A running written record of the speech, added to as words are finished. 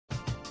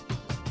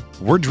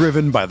We're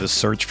driven by the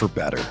search for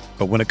better.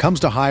 But when it comes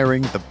to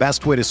hiring, the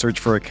best way to search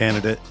for a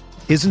candidate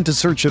isn't to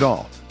search at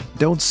all.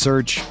 Don't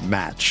search,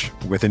 match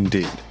with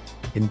Indeed.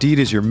 Indeed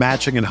is your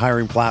matching and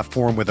hiring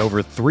platform with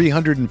over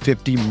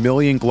 350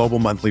 million global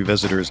monthly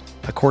visitors,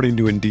 according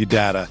to Indeed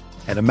data,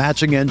 and a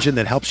matching engine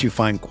that helps you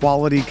find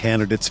quality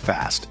candidates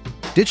fast.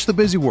 Ditch the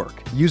busy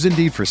work. Use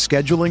Indeed for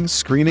scheduling,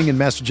 screening, and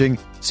messaging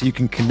so you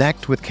can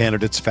connect with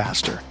candidates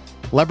faster.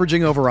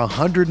 Leveraging over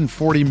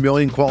 140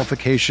 million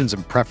qualifications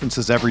and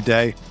preferences every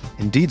day,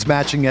 Indeed's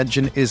matching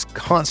engine is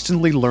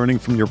constantly learning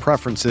from your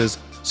preferences,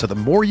 so the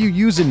more you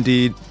use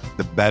Indeed,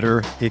 the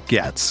better it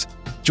gets.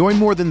 Join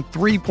more than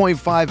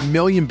 3.5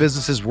 million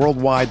businesses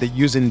worldwide that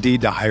use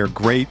Indeed to hire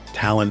great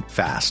talent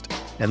fast.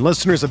 And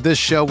listeners of this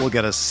show will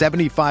get a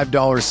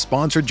 $75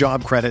 sponsored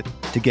job credit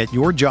to get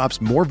your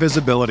jobs more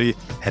visibility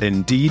at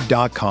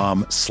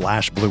Indeed.com/Blue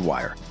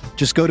Wire.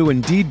 Just go to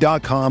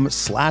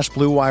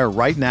Indeed.com/Blue Wire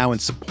right now and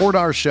support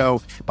our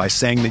show by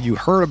saying that you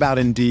heard about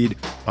Indeed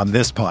on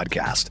this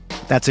podcast.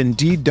 That's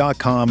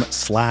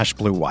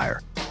Indeed.com/Blue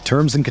Wire.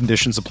 Terms and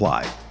conditions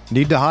apply.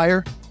 Need to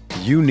hire?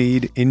 You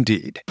need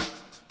Indeed.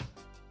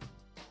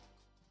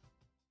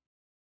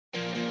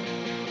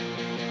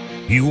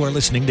 You are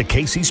listening to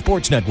KC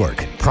Sports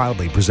Network,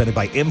 proudly presented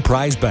by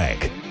Emprise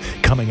Bank.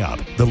 Coming up,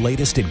 the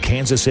latest in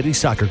Kansas City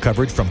soccer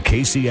coverage from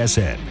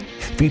KCSN,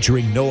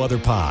 featuring No Other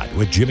Pod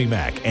with Jimmy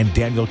Mack and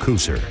Daniel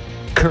Kuser.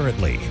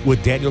 Currently,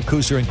 with Daniel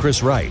Kuser and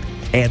Chris Wright,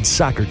 and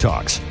Soccer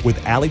Talks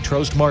with Ali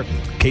Trost Martin.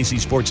 KC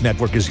Sports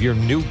Network is your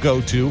new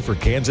go-to for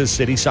Kansas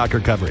City soccer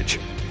coverage.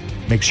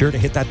 Make sure to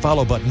hit that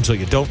follow button so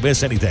you don't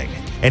miss anything.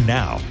 And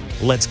now,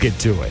 let's get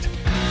to it.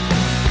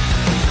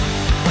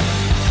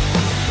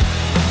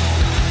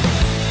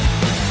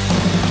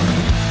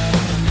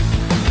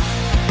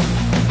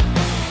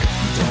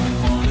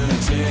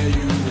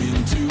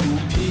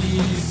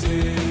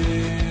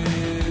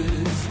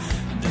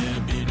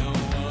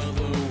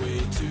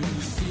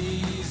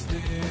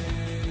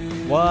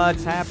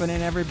 What's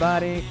happening,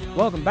 everybody?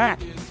 Welcome back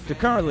to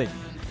Currently,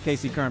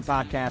 KC Current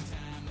Podcast.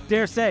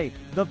 Dare say,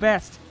 the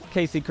best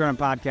KC Current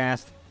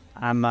Podcast.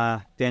 I'm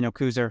Daniel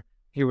Kuser,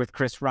 here with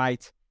Chris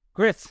Wright.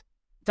 Chris,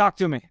 talk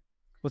to me.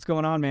 What's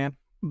going on, man?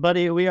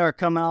 Buddy, we are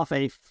coming off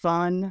a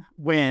fun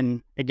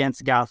win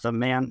against Gotham,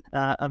 man.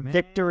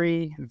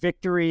 Victory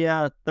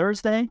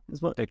Thursday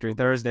is what? Victory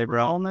Thursday,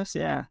 bro. On this,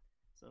 yeah.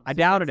 I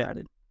doubted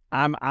it.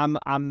 I'm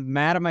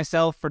mad at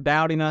myself for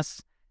doubting us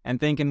and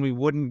thinking we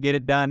wouldn't get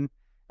it done.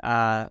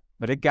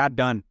 But it got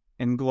done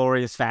in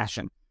glorious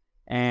fashion,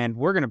 and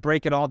we're gonna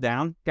break it all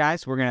down,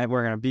 guys. We're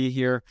gonna be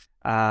here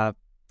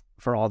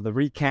for all the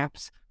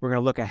recaps. We're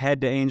gonna look ahead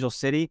to Angel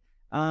City.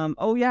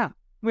 Oh yeah,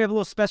 we have a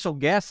little special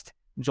guest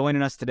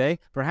joining us today.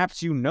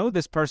 Perhaps you know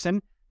this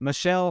person,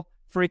 Michelle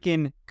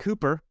freaking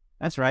Cooper.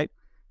 That's right,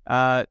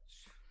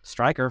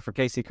 striker for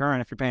KC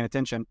Current. If you're paying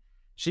attention,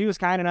 she was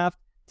kind enough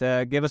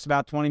to give us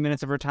about 20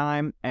 minutes of her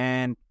time,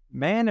 and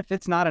man, if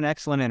it's not an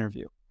excellent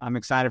interview, I'm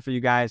excited for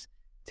you guys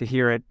to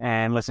hear it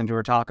and listen to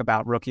her talk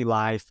about rookie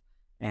life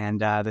and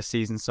the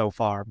season so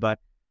far. But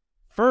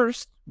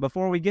first,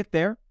 before we get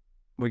there,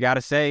 we got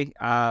to say,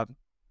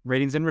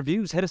 ratings and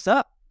reviews, hit us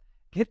up.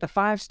 Hit the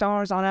 5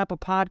 stars on Apple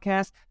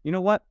Podcasts. You know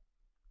what?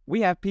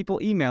 We have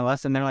people email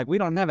us, and they're like, we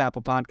don't have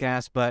Apple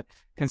Podcasts, but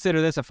consider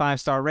this a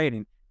 5-star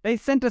rating. They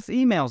sent us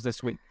emails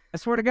this week. I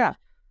swear to God.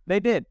 They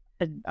did.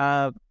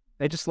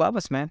 They just love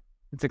us, man.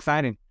 It's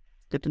exciting.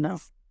 Good to know.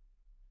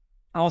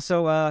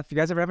 Also, if you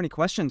guys ever have any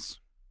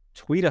questions,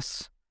 tweet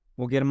us.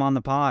 We'll get them on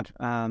the pod.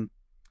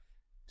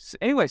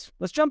 Anyways,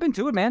 let's jump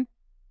into it, man.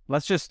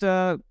 Let's just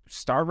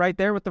start right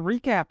there with the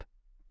recap.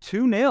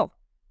 2-0.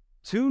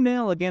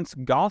 2-0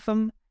 against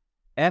Gotham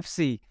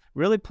FC.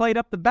 Really played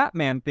up the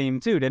Batman theme,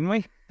 too, didn't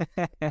we?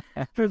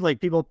 There's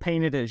like people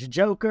painted as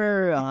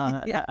Joker.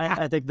 Yeah.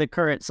 I think the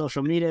current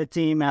social media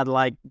team had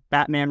like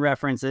Batman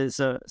references,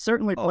 so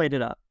certainly played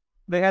it up.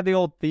 They had the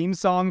old theme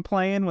song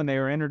playing when they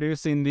were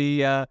introducing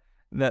the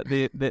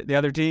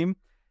other team.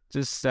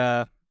 Just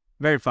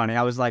very funny.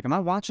 I was like, am I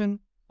watching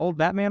old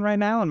Batman right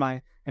now in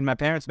my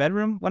parents'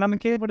 bedroom when I'm a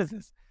kid? What is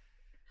this?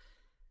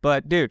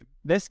 But dude,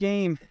 this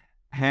game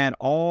had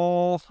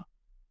all,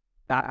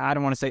 I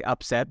don't want to say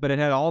upset, but it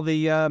had all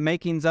the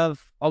makings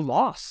of a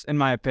loss, in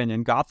my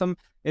opinion. Gotham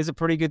is a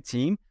pretty good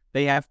team.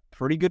 They have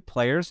pretty good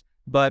players,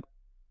 but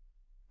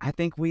I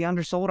think we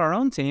undersold our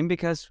own team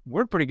because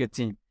we're a pretty good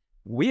team.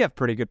 We have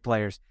pretty good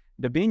players.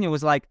 Debinha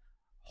was like,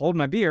 hold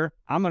my beer.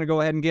 I'm going to go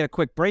ahead and get a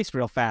quick brace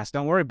real fast.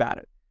 Don't worry about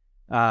it.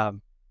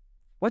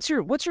 What's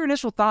your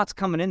initial thoughts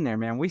coming in there,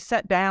 man? We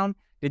sat down.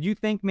 Did you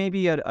think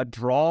maybe a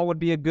draw would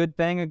be a good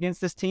thing against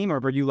this team,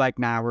 or were you like,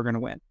 nah, we're going to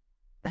win?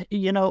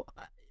 You know,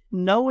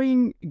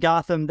 knowing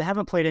Gotham, they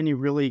haven't played any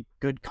really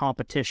good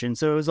competition.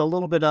 So it was a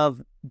little bit of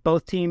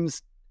both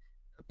teams,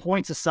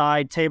 points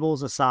aside,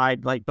 tables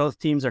aside, like both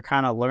teams are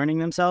kind of learning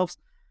themselves.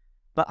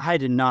 But I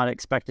did not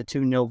expect a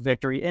 2-0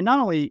 victory. And not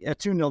only a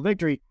 2-0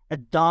 victory, a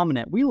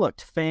dominant. We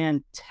looked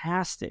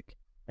fantastic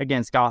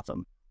against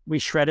Gotham. We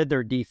shredded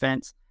their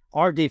defense.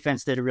 Our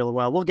defense did really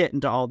well. We'll get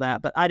into all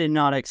that, but I did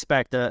not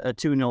expect a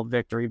 2-0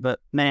 victory. But,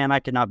 man,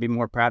 I could not be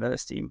more proud of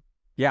this team.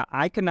 Yeah,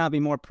 I could not be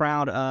more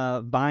proud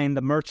of buying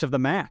the merch of the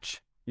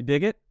match. You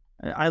dig it?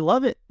 I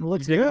love it. It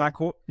looks You digging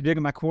good. you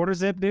digging my quarter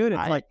zip, dude?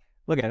 It's like,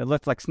 look at it. It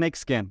looks like snake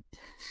skin.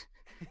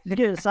 You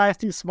get a size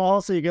too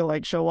small so you can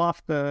like show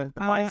off the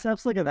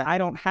biceps. Look at that. I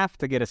don't have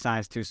to get a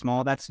size too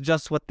small. That's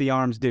just what the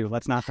arms do.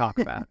 Let's not talk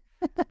about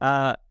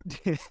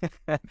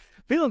it.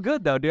 Feeling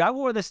good though, dude. I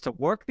wore this to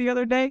work the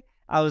other day.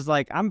 I was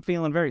like, I'm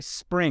feeling very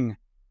spring.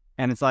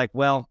 And it's like,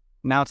 well,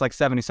 now it's like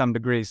 70-some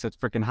degrees, so it's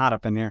freaking hot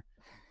up in here.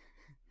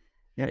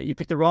 Yeah, you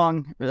picked the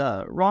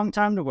wrong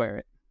time to wear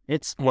it.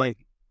 It's Hey,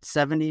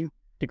 70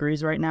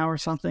 degrees right now or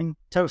something.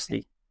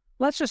 Toasty.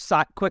 let's just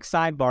quick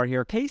sidebar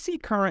here.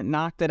 KC Current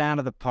knocked it out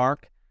of the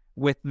park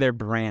with their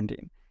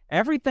branding.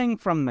 Everything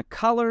from the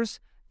colors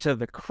to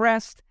the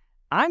crest.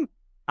 I'm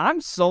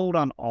sold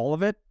on all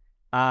of it.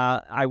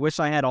 I wish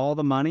I had all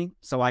the money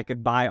so I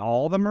could buy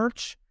all the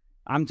merch.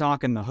 I'm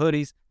talking the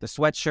hoodies, the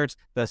sweatshirts,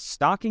 the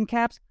stocking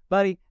caps.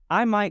 Buddy,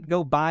 I might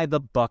go buy the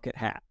bucket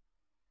hat.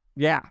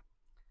 Yeah.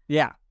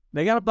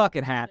 They got a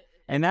bucket hat,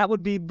 and that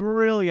would be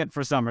brilliant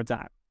for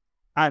summertime.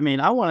 I mean,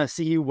 I want to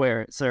see you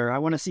wear it, sir. I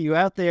want to see you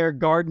out there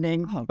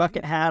gardening,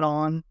 bucket hat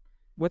on.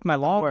 With my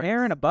long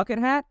hair and a bucket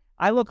hat,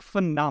 I look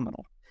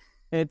phenomenal.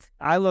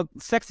 I look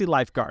sexy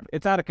lifeguard.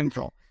 It's out of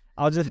control.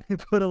 I'll just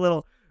put a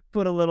little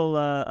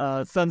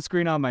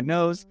sunscreen on my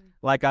nose,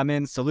 like I'm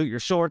in Salute Your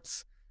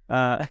Shorts.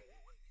 Did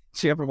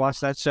you ever watch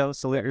that show,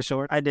 Salute Your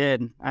Shorts? I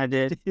did. I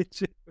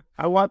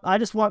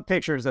just want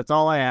pictures. That's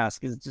all I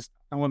ask.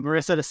 I want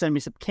Marissa to send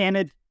me some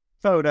candid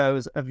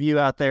photos of you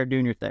out there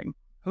doing your thing.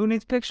 Who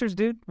needs pictures,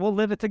 dude? We'll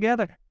live it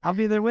together. I'll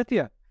be there with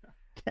you.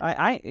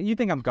 You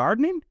think I'm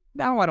gardening?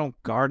 No, I don't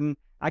garden.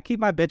 I keep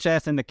my bitch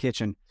ass in the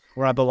kitchen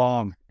where I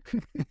belong.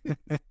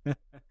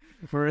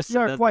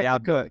 You're quite a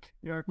cook.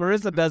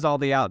 Marissa does all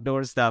the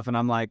outdoor stuff, and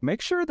I'm like,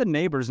 make sure the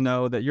neighbors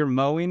know that you're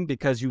mowing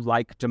because you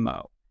like to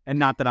mow, and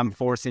not that I'm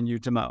forcing you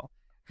to mow,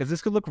 because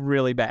this could look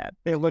really bad.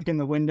 They look in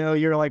the window.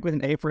 You're like with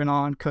an apron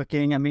on,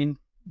 cooking. I mean,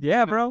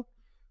 yeah, bro.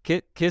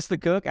 Kiss the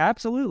cook.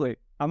 Absolutely.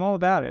 I'm all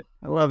about it.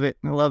 I love it.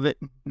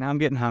 Now I'm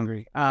getting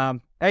hungry.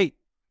 Hey,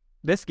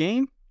 this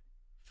game,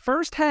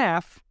 first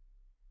half,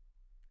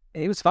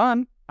 it was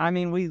fun. I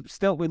mean, we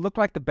looked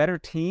like the better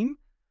team.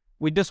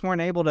 We just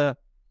weren't able to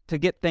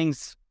get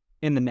things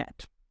in the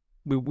net.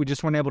 We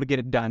just weren't able to get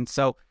it done.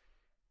 So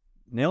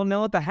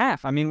 0-0 at the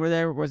half. I mean,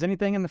 was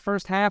anything in the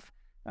first half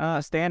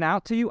stand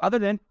out to you other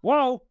than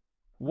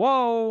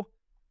whoa,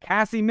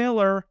 Cassie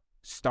Miller,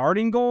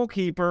 starting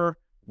goalkeeper?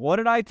 What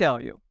did I tell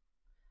you?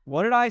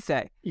 What did I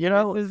say? You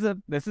know,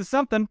 this is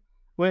something.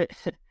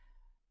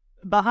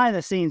 Behind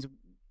the scenes,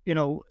 you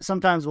know,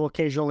 sometimes we'll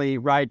occasionally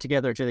ride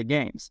together to the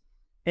games.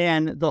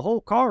 And the whole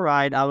car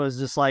ride, I was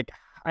just like,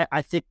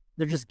 I think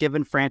they're just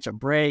giving Franch a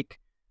break.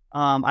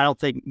 I don't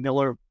think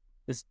Miller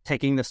is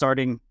taking the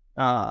starting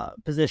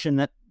position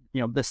that,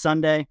 you know, this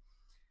Sunday.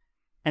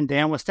 And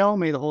Dan was telling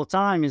me the whole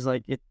time, he's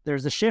like,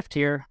 there's a shift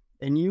here.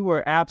 And you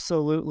were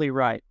absolutely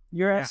right.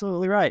 You're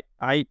absolutely right.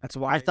 That's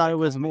why I thought it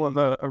was more of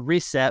a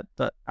reset,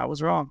 but I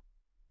was wrong.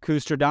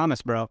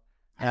 Kustradamus, bro.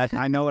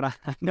 I know what I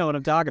know what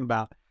I'm talking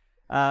about.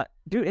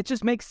 Dude, it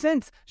just makes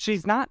sense.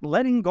 She's not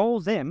letting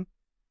goals in.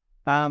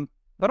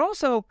 But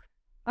also,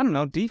 I don't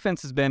know,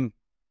 defense has been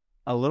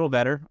a little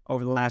better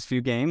over the last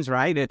few games,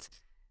 right?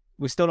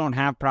 We still don't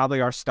have probably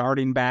our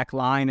starting back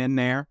line in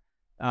there,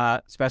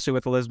 especially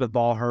with Elizabeth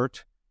Ball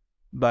hurt.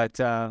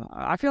 But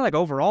I feel like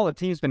overall the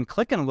team's been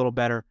clicking a little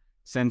better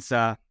since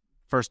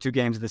first 2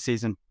 games of the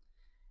season.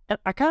 And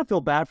I kind of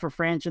feel bad for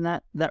Franch in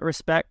that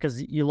respect,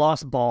 because you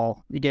lost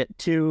Ball. You get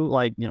 2,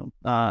 like, you know,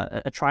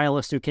 a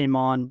trialist who came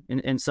on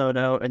in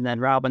Soto, and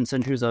then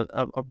Robinson, who's a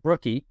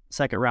rookie,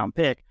 second-round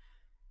pick.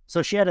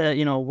 So she had to,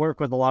 you know, work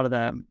with a lot of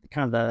the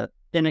kind of the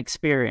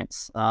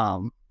inexperience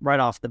right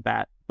off the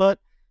bat. But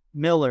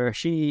Miller,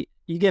 you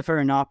give her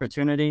an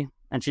opportunity,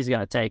 and she's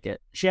going to take it.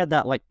 She had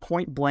that, like,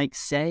 point-blank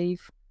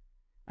save.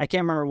 I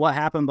can't remember what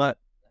happened, but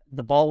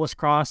the ball was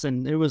crossed,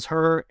 and it was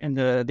her and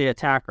the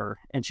attacker,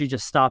 and she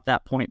just stopped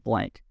that point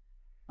blank.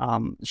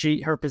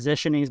 Her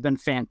positioning has been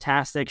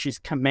fantastic. She's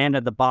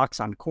commanded the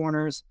box on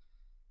corners.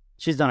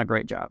 She's done a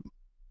great job.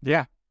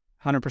 Yeah,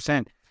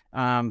 100%.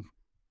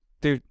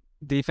 Dude,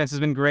 defense has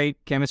been great.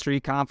 Chemistry,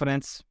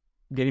 confidence,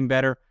 getting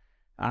better.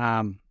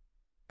 But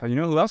you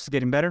know who else is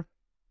getting better?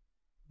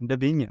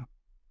 Davinia.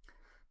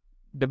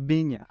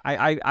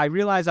 I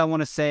realize I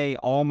want to say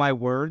all my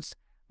words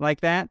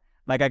like that.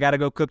 Like, I got to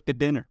go cook the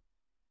dinner.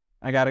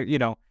 I got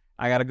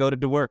to go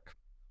to work.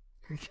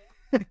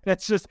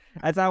 That's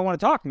how I want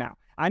to talk now.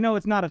 I know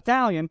it's not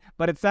Italian,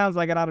 but it sounds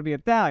like it ought to be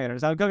Italian. Or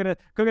so I'm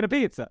cooking a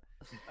pizza.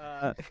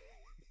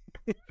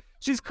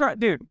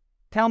 Dude,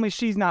 tell me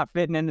she's not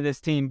fitting into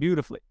this team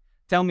beautifully.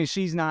 Tell me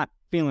she's not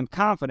feeling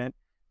confident,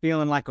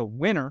 feeling like a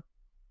winner,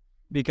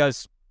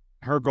 because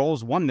her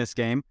goals won this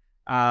game.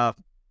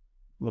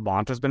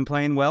 Labanta's been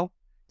playing well.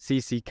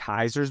 CC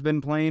Kaiser's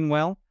been playing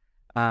well.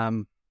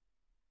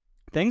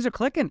 Things are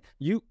clicking.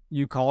 You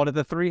called it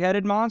the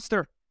 3-headed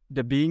monster.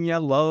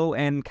 Dabinia, Lowe,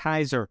 and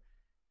Kaiser.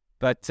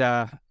 But,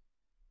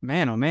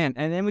 man, oh, man.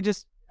 And then we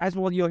just, as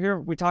well, you'll hear,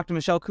 we talked to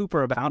Michelle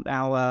Cooper about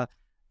how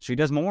she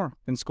does more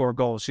than score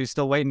goals. She's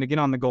still waiting to get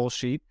on the goal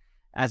sheet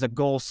as a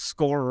goal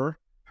scorer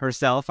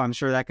herself. I'm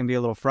sure that can be a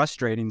little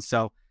frustrating.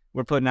 So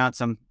we're putting out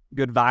some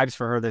good vibes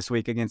for her this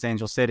week against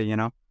Angel City, you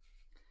know?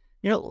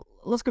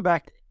 Let's go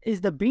back.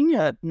 Is the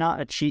Bina not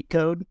a cheat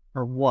code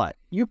or what?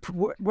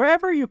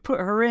 Wherever you put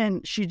her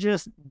in, she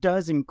just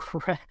does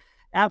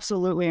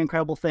absolutely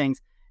incredible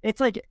things. It's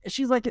like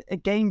she's like a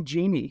game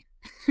genie.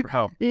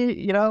 Bro.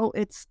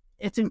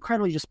 It's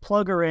incredible. You just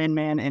plug her in,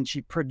 man, and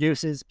she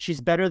produces.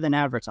 She's better than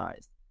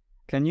advertised.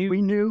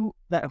 We knew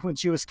that when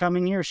she was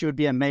coming here, she would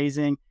be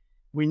amazing.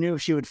 We knew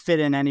she would fit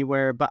in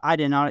anywhere, but I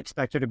did not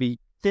expect her to be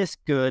this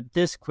good,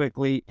 this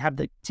quickly, have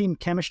the team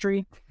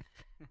chemistry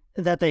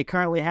that they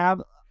currently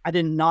have.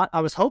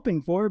 I was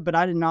hoping for, but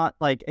I did not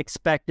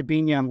expect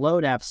Dabinia and Lowe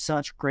to have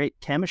such great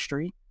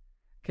chemistry.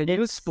 Can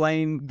you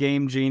explain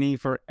Game Genie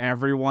for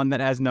everyone that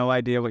has no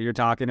idea what you're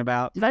talking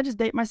about? Did I just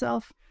date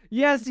myself?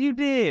 Yes, you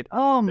did.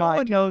 Oh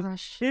my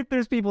gosh. If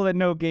there's people that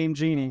know Game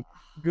Genie,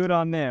 good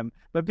on them.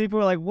 But people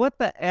are like, what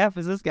the F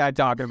is this guy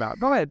talking about?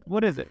 Go ahead.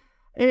 What is it?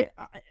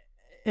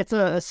 It's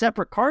a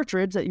separate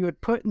cartridge that you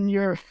would put in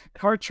your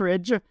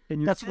cartridge.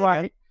 That's Sega.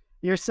 Right.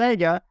 Your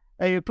Sega.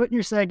 You would put in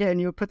your Sega and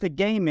you would put the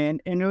game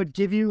in, and it would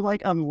give you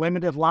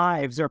unlimited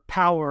lives or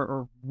power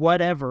or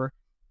whatever.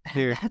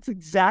 Dude. That's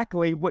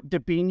exactly what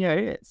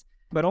Dabinia is.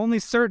 But only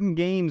certain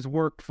games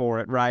worked for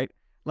it, right?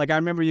 I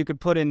remember you could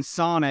put in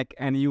Sonic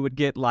and you would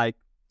get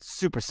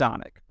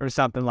Supersonic or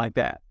something like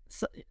that.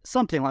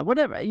 Something like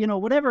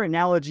whatever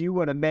analogy you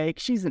want to make.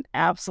 She's an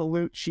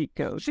absolute cheat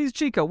code. She's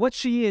cheat code. What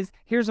she is,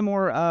 here's a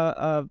more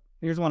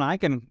here's one I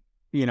can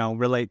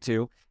relate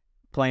to.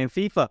 Playing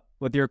FIFA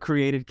with your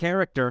created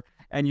character,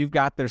 and you've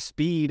got their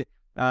speed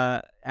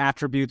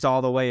attributes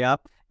all the way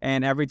up,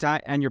 and every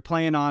time, and you're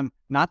playing on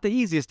not the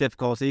easiest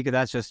difficulty because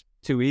that's just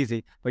too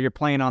easy, but you're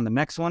playing on the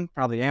next one,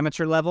 probably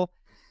amateur level,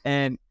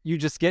 and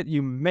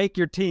you make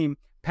your team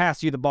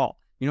pass you the ball.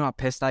 You know how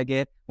pissed I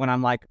get when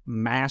I'm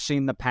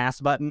mashing the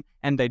pass button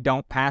and they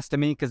don't pass to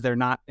me because they're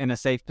not in a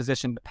safe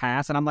position to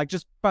pass. And I'm like,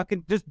 just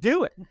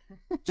do it.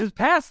 Just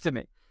pass to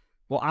me.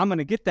 Well, I'm going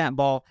to get that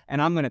ball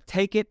and I'm going to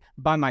take it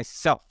by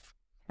myself.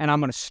 And I'm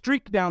going to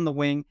streak down the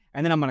wing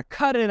and then I'm going to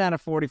cut it at a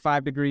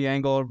 45-degree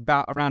angle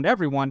around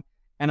everyone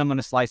and I'm going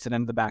to slice it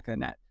into the back of the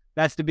net.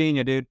 That's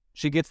Dabinia, dude.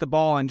 She gets the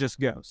ball and just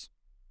goes.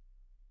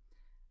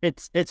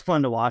 It's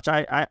fun to watch.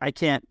 I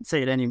can't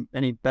say it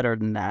any better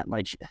than that.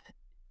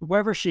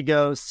 Wherever she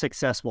goes,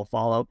 success will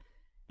follow.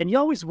 And you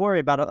always worry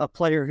about a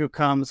player who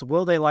comes.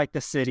 Will they like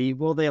the city?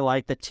 Will they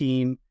like the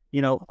team?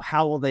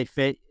 How will they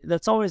fit?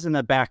 That's always in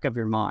the back of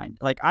your mind.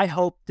 I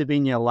hope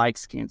Dabinia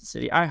likes Kansas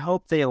City. I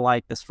hope they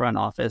like this front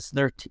office,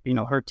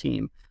 her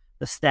team,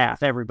 the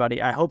staff,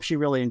 everybody. I hope she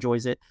really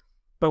enjoys it.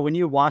 But when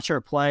you watch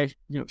her play,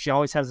 she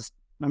always has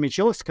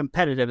she looks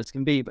competitive as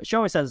can be, but she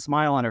always has a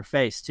smile on her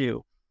face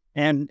too.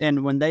 And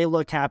when they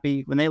look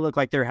happy, when they look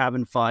like they're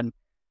having fun,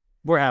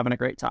 we're having a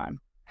great time.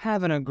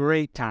 Having a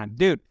great time.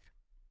 Dude,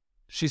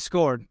 she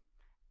scored,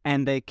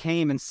 and they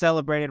came and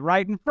celebrated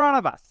right in front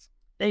of us.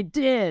 They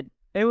did.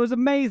 It was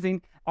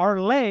amazing.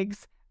 Our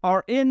legs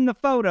are in the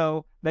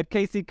photo that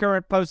Casey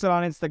Current posted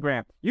on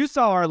Instagram. You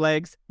saw our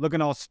legs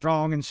looking all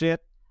strong and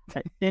shit.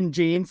 In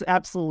jeans,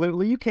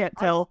 absolutely. You can't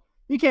tell.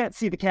 You can't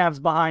see the calves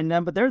behind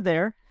them, but they're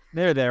there.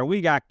 They're there.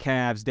 We got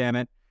calves, damn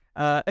it.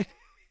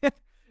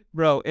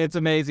 Bro, it's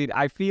amazing.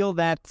 I feel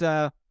that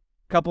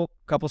couple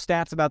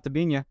stats about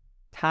Dabinia.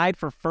 Tied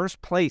for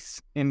first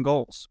place in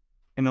goals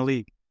in the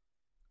league.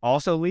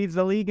 Also leads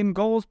the league in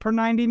goals per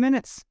 90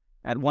 minutes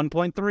at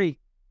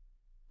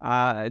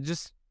 1.3.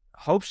 Just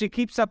hope she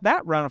keeps up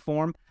that run of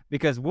form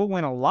because we'll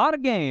win a lot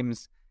of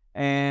games.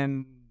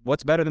 And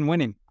what's better than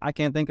winning? I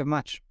can't think of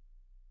much.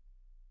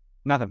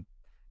 Nothing.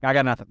 I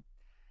got nothing.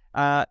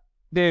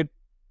 Dude,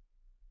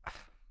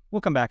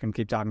 we'll come back and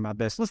keep talking about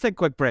this. Let's take a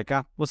quick break,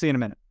 huh? We'll see you in a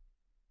minute.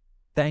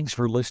 Thanks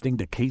for listening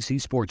to KC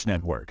Sports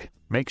Network.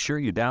 Make sure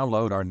you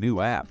download our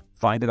new app.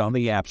 Find it on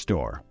the App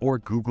Store or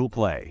Google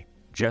Play.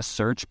 Just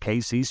search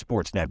KC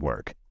Sports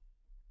Network.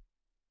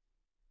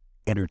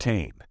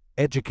 Entertain,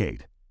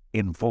 educate,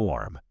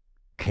 inform.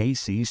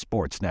 KC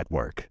Sports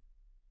Network.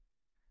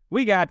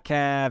 We got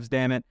calves,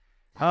 damn it.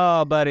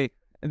 Oh, buddy.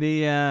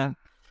 The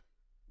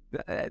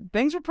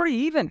things were pretty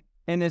even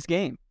in this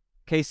game.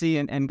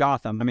 KC and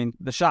Gotham.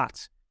 The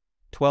shots,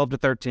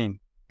 12-13.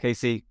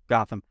 KC,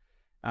 Gotham.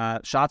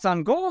 Shots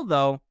on goal,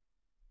 though,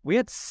 we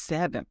had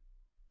 7.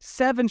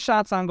 7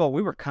 shots on goal.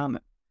 We were coming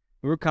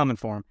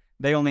for them.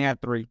 They only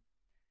had 3.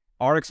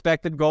 Our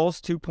expected goals,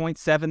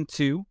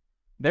 2.72.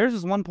 Theirs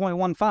is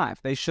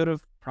 1.15. They should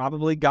have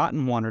probably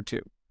gotten 1 or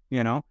 2,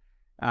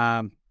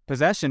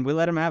 Possession, we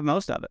let them have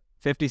most of it,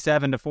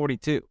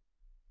 57-42.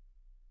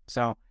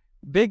 So,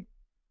 big.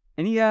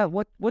 Any,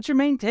 what's your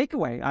main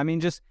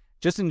takeaway?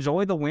 Just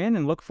enjoy the win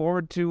and look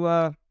forward to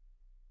a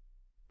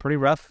pretty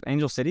rough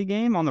Angel City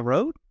game on the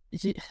road.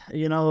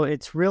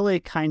 It's really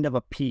kind of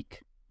a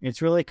peak.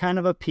 It's really kind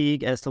of a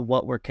peak as to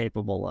what we're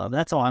capable of.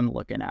 That's how I'm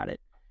looking at it.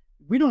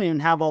 We don't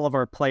even have all of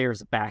our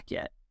players back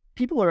yet.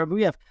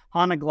 We have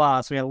Hannah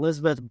Glass, we have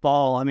Elizabeth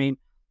Ball.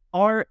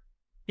 Our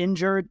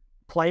injured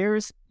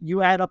players,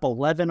 you add up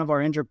 11 of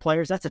our injured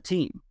players, that's a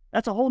team.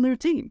 That's a whole new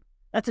team.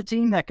 That's a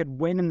team that could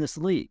win in this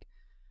league.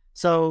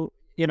 So,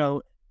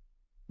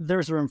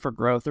 there's room for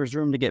growth. There's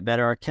room to get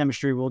better. Our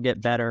chemistry will get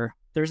better.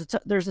 There's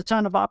a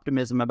ton of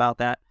optimism about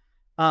that.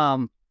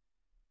 One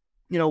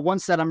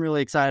stat I'm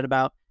really excited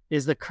about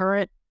is the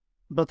current,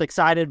 both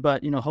excited,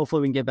 but,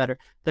 hopefully we can get better.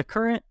 The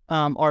current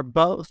are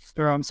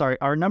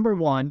number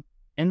one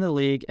in the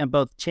league in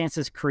both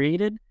chances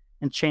created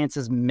and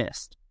chances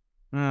missed.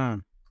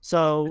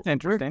 So that's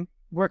interesting.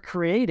 We're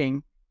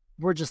creating,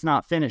 we're just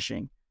not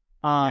finishing.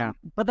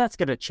 But that's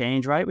going to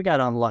change, right? We got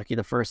unlucky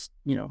the first,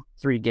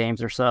 3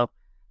 games or so.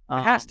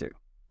 It has to.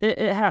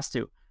 It has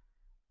to.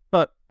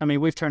 But,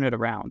 we've turned it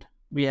around.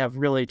 We have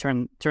really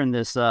turned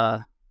this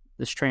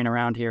train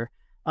around here.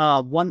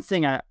 One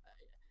thing I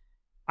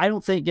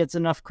don't think gets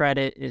enough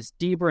credit is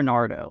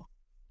DiBernardo.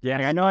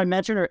 Yeah, I know I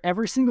mention her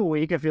every single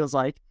week, it feels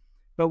like.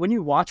 But when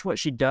you watch what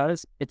she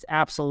does, it's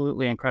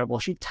absolutely incredible.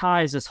 She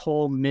ties this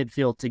whole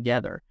midfield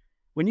together.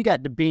 When you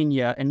got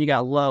Dabinia and you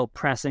got Lowe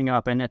pressing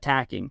up and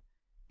attacking,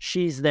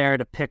 she's there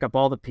to pick up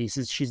all the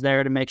pieces. She's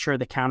there to make sure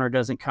the counter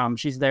doesn't come.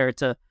 She's there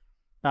to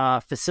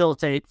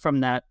facilitate from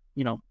that,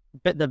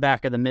 the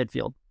back of the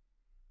midfield.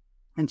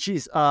 And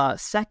she's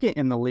second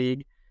in the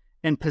league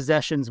in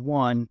possessions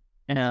won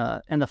in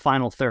the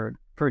final third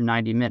per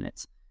 90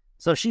 minutes.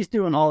 So she's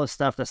doing all the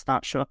stuff that's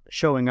not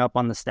showing up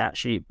on the stat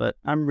sheet, but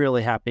I'm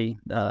really happy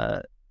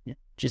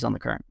she's on the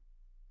Current.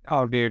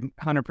 Oh, dude,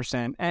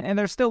 100%. And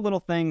there's still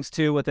little things,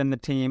 too, within the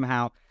team,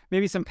 how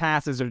maybe some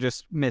passes are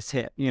just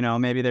mishit,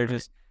 maybe they're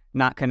just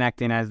not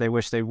connecting as they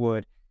wish they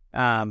would.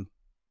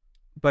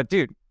 But,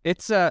 dude,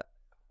 it's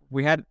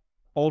we had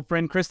old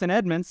friend Kristen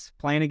Edmonds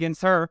playing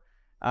against her.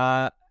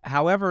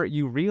 However,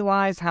 you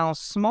realize how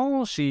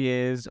small she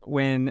is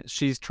when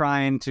she's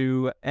trying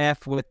to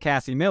F with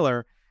Cassie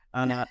Miller.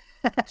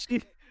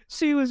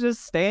 She was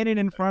just standing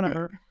in front of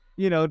her,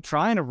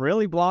 trying to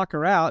really block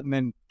her out, and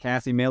then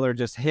Cassie Miller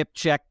just hip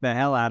checked the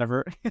hell out of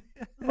her.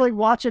 Like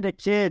watching a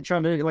kid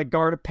trying to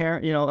guard a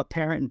parent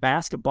in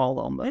basketball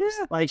almost.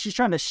 Yeah. Like she's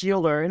trying to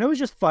shield her, and it was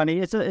just funny.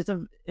 It's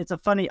a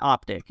funny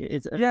optic.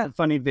 It's a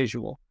funny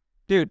visual.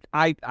 Dude,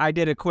 I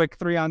did a quick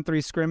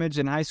 3-on-3 scrimmage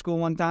in high school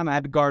one time. I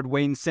had to guard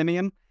Wayne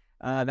Simeon.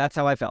 That's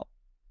how I felt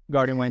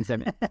guarding Wayne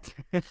Simeon.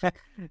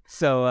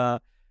 So,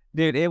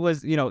 dude, it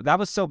was, that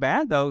was so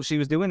bad, though. She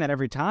was doing that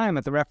every time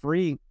that the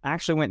referee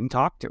actually went and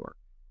talked to her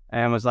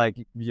and was like,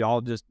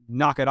 y'all just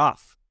knock it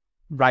off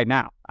right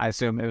now. I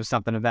assume it was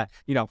something of that,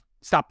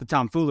 stop the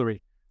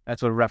tomfoolery.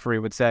 That's what a referee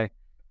would say.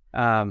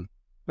 But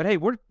hey,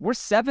 we're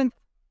 7th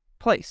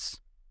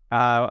place,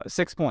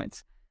 6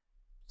 points.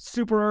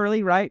 Super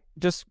early, right?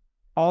 Just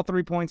all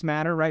 3 points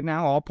matter right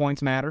now. All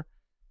points matter.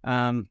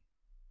 I'm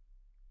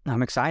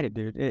excited,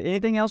 dude.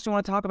 Anything else you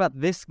want to talk about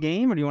this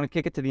game, or do you want to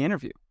kick it to the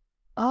interview?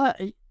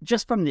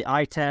 Just from the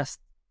eye test,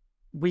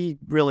 we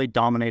really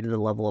dominated the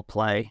level of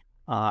play.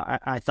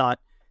 I thought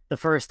the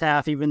first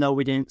half, even though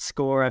we didn't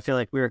score, I feel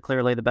like we were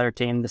clearly the better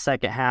team. The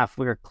second half,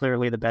 we were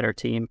clearly the better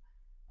team.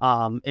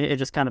 It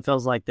just kind of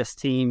feels like this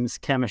team's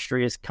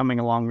chemistry is coming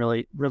along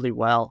really, really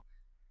well.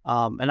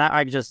 And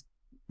I just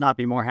not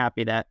be more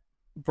happy that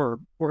we're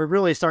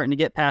really starting to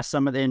get past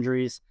some of the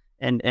injuries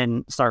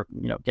and start,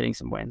 getting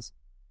some wins.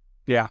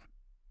 Yeah,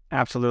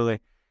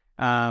 absolutely.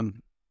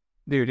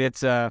 Dude,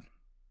 it's I'm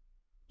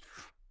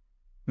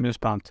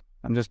just pumped.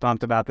 I'm just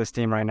pumped about this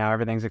team right now.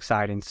 Everything's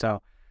exciting.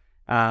 So,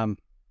 should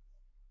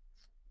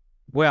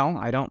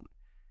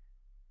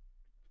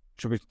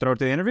we throw it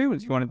to the interview?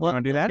 You want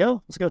to do that?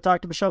 Let's go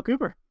talk to Michelle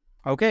Cooper.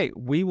 Okay,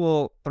 we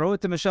will throw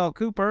it to Michelle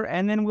Cooper,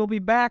 and then we'll be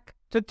back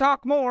to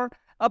talk more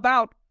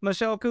about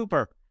Michelle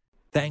Cooper.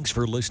 Thanks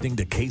for listening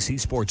to KC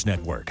Sports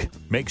Network.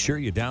 Make sure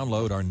you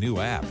download our new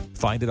app.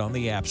 Find it on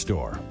the App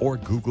Store or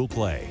Google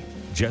Play.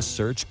 Just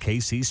search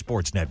KC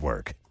Sports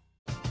Network.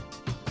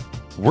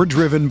 We're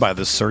driven by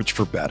the search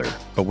for better.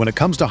 But when it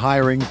comes to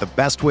hiring, the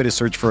best way to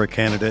search for a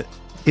candidate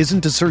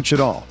isn't to search at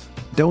all.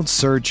 Don't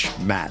search,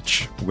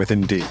 match with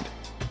Indeed.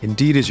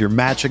 Indeed is your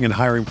matching and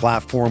hiring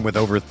platform with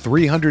over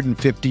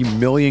 350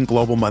 million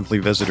global monthly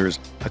visitors,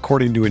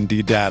 according to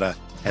Indeed data,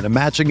 and a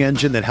matching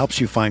engine that helps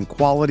you find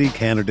quality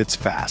candidates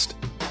fast.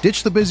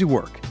 Ditch the busy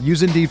work.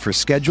 Use Indeed for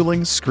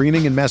scheduling,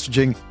 screening, and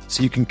messaging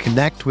so you can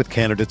connect with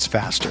candidates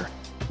faster.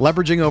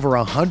 Leveraging over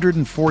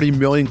 140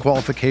 million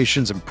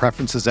qualifications and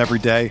preferences every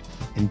day,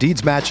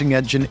 Indeed's matching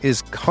engine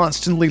is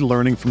constantly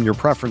learning from your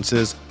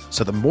preferences,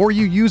 so the more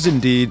you use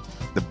Indeed,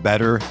 the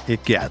better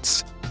it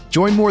gets.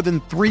 Join more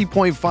than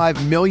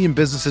 3.5 million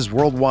businesses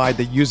worldwide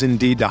that use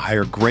Indeed to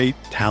hire great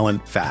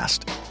talent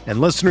fast. And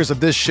listeners of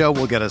this show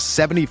will get a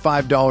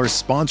 $75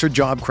 sponsored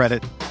job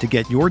credit to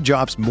get your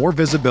jobs more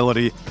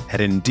visibility at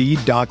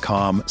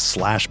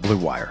Indeed.com/Blue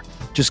Wire.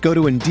 Just go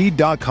to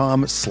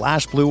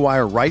Indeed.com/Blue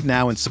Wire right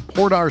now and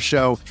support our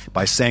show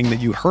by saying that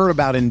you heard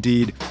about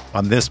Indeed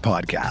on this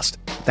podcast.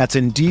 That's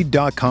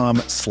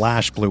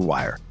Indeed.com/Blue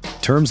Wire.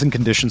 Terms and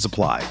conditions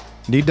apply.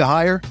 Need to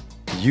hire?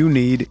 You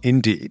need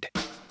Indeed.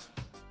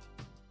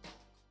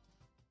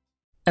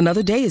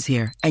 Another day is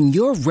here, and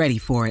you're ready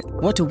for it.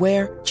 What to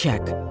wear?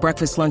 Check.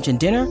 Breakfast, lunch, and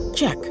dinner?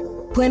 Check.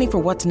 Planning for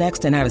what's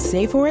next and how to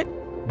save for it?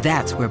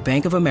 That's where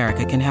Bank of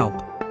America can help.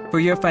 For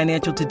your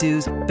financial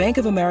to-dos, Bank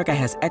of America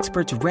has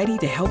experts ready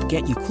to help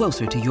get you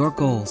closer to your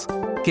goals.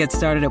 Get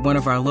started at one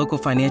of our local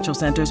financial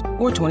centers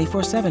or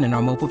 24/7 in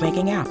our mobile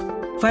banking app.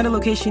 Find a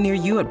location near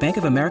you at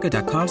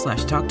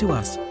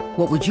bankofamerica.com/talktous.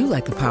 What would you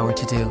like the power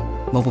to do?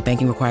 Mobile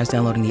banking requires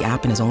downloading the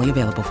app and is only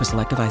available for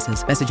select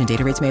devices. Message and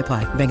data rates may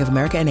apply. Bank of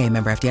America N.A.,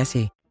 member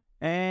FDIC.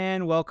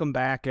 And welcome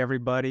back,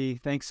 everybody.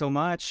 Thanks so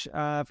much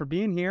for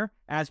being here.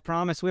 As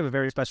promised, we have a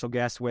very special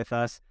guest with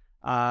us.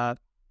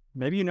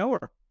 Maybe you know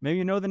her. Maybe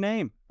you know the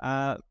name.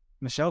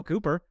 Michelle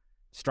Cooper,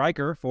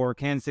 striker for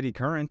Kansas City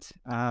Current.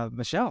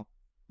 Michelle,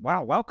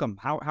 wow, welcome.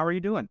 How are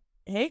you doing?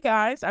 Hey,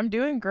 guys. I'm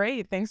doing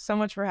great. Thanks so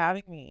much for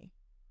having me.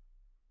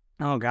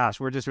 Oh, gosh,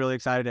 we're just really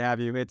excited to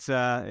have you. It's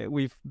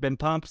we've been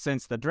pumped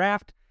since the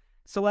draft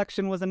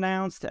selection was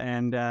announced,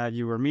 and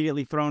you were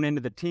immediately thrown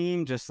into the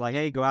team, just like,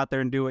 hey, go out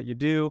there and do what you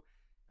do.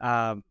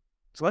 So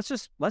let's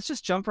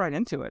just jump right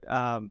into it.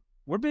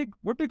 We're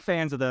big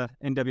fans of the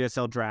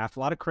NWSL draft. A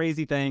lot of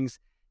crazy things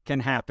can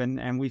happen,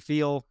 and we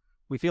feel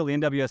the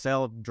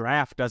NWSL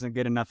draft doesn't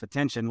get enough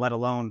attention, let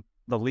alone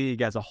the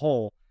league as a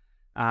whole.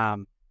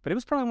 But it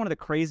was probably one of the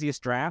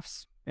craziest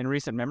drafts in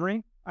recent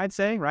memory, I'd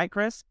say, right,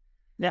 Chris?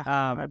 Yeah,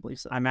 I believe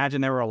so. I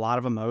imagine there were a lot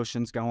of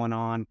emotions going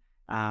on.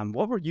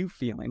 What were you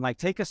feeling? Like,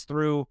 take us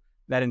through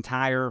that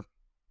entire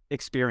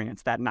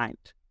experience that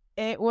night.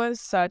 It was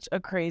such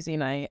a crazy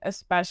night,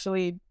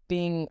 especially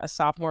being a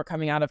sophomore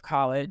coming out of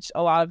college.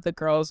 A lot of the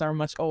girls are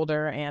much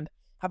older and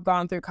have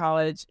gone through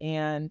college,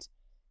 and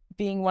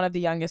being one of the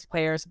youngest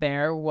players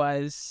there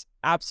was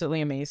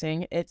absolutely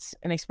amazing. It's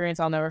an experience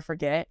I'll never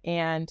forget,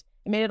 and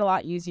it made it a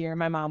lot easier.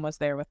 My mom was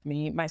there with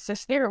me. My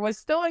sister was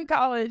still in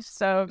college,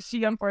 so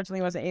she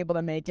unfortunately wasn't able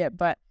to make it,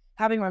 but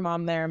having my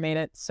mom there made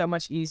it so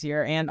much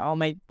easier, and all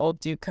my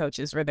old Duke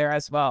coaches were there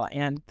as well,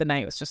 and the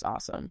night was just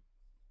awesome.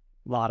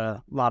 Lot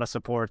of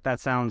support.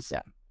 That sounds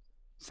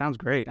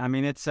great. I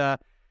mean, it's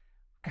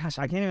gosh,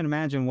 I can't even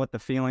imagine what the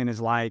feeling is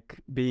like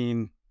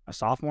being a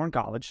sophomore in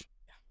college,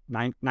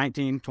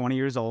 19, 20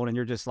 years old, and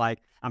you're just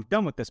like, I'm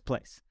done with this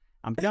place.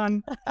 I'm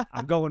done.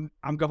 I'm going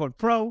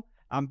pro.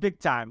 I'm big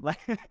time. Like,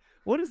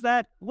 what's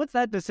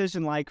that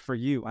decision like for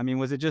you? I mean,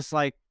 was it just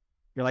like,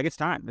 you're like, it's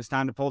time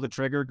to pull the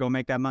trigger, go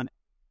make that money?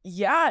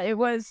 Yeah, it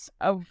was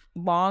a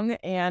long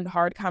and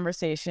hard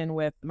conversation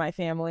with my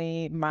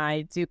family,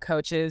 my Duke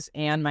coaches,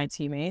 and my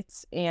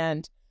teammates,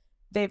 and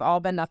they've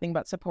all been nothing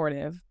but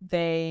supportive.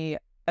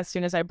 As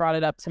soon as I brought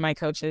it up to my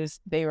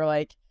coaches, they were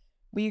like,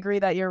 we agree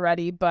that you're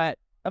ready, but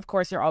of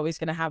course you're always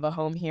going to have a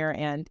home here,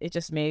 and it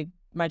just made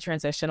my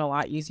transition a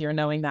lot easier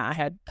knowing that I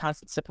had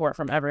constant support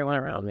from everyone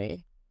around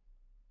me.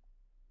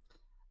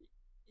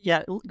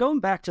 Yeah,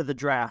 going back to the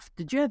draft,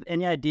 did you have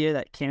any idea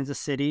that Kansas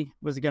City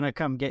was going to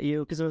come get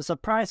you? Because it was a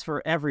surprise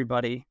for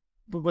everybody.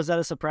 Was that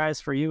a surprise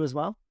for you as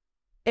well?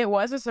 It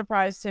was a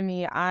surprise to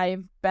me.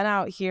 I've been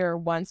out here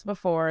once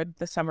before,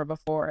 the summer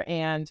before,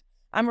 and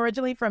I'm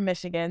originally from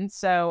Michigan,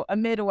 so a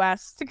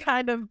Midwest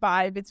kind of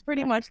vibe. It's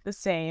pretty much the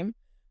same,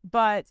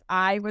 but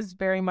I was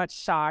very much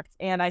shocked,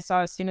 and I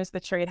saw as soon as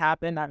the trade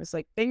happened, I was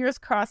like, fingers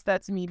crossed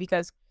that's me,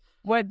 because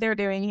what they're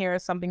doing here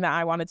is something that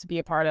I wanted to be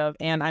a part of,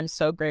 and I'm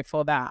so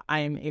grateful that I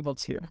am able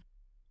to.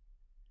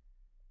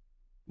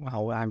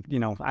 Well,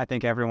 I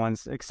think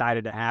everyone's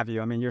excited to have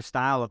you. I mean, your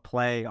style of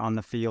play on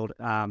the field,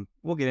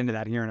 we'll get into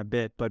that here in a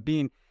bit, but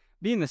being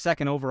the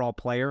second overall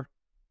player,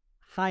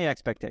 high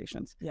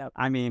expectations. Yeah.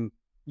 I mean,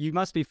 you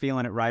must be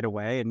feeling it right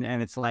away, and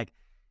it's like,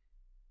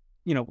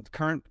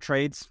 current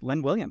trades,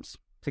 Lynn Williams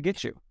to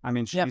get you. I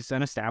mean, she's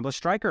an established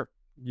striker,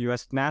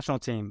 U.S. national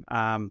team.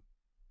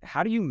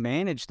 How do you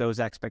manage those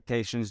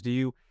expectations?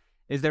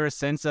 Is there a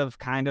sense of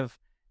do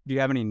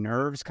you have any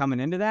nerves coming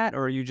into that,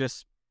 or are you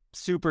just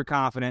super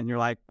confident and you're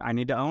like, I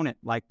need to own it?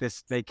 Like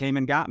this, they came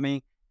and got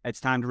me. It's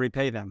time to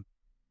repay them.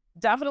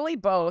 Definitely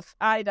both.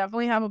 I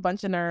definitely have a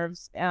bunch of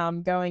nerves.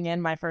 Going in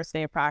my first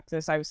day of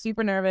practice, I was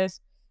super nervous.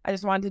 I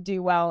just wanted to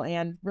do well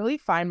and really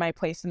find my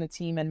place in the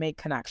team and make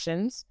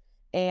connections.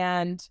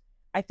 And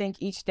I think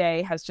each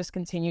day has just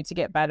continued to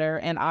get better.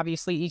 And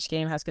obviously each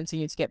game has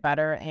continued to get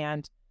better.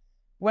 And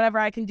whatever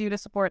I can do to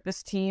support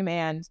this team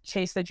and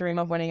chase the dream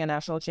of winning a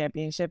national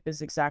championship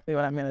is exactly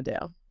what I'm going to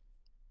do.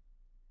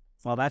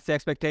 Well, that's the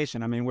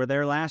expectation. I mean, we're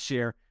there last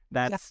year.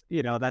 That's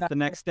the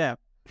next step.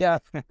 Yeah.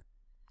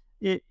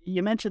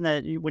 You mentioned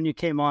that when you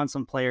came on,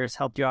 some players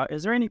helped you out.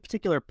 Is there any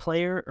particular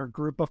player or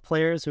group of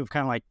players who've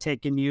kind of like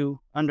taken you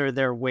under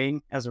their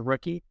wing as a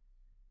rookie?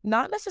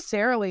 Not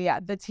necessarily.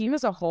 The team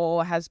as a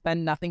whole has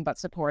been nothing but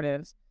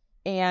supportive,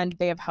 and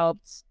they have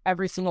helped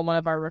every single one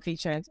of our rookie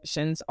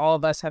transitions. All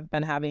of us have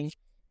been having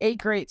a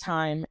great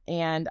time,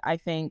 and I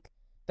think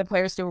the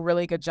players do a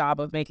really good job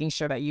of making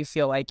sure that you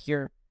feel like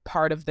you're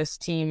part of this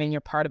team and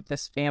you're part of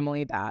this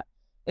family that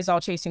is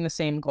all chasing the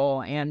same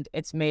goal. And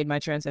it's made my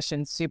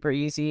transition super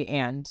easy,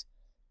 and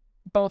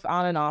both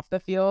on and off the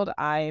field,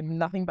 I'm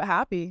nothing but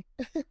happy.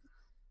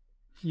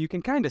 you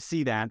can kind of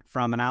see that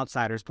from an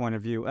outsider's point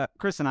of view.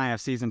 Chris and I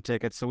have season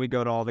tickets, so we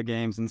go to all the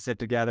games and sit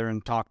together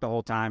and talk the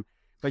whole time.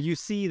 But you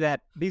see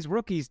that these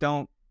rookies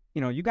don't,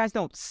 you guys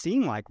don't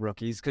seem like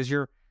rookies because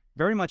you're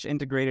very much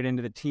integrated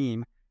into the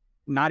team,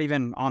 not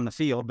even on the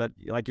field, but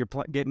like you're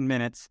getting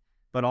minutes,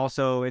 but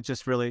also it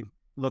just really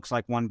looks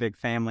like one big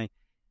family.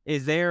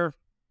 Is there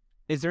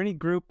any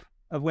group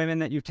of women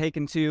that you've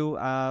taken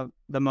to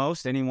the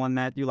most? Anyone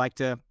that you like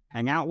to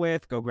hang out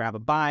with, go grab a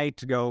bite,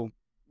 to go,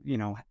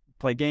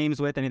 play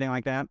games with, anything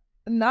like that?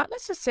 Not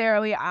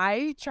necessarily.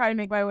 I try to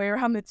make my way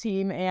around the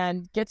team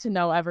and get to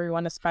know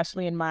everyone,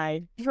 especially in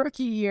my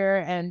rookie year,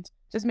 and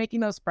just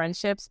making those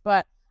friendships.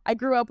 But I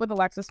grew up with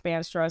Alexa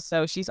Spanstra,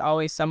 so she's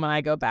always someone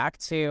I go back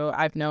to.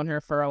 I've known her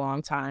for a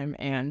long time,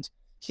 and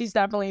she's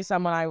definitely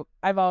someone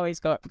I've always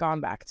gone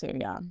back to,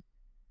 yeah.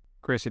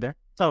 Chris, you there?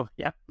 Oh,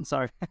 yeah. I'm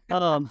sorry.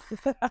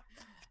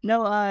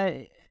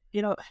 No,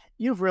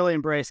 you've really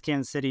embraced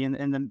Kansas City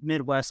and the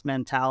Midwest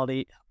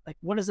mentality. Like,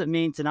 what does it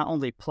mean to not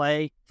only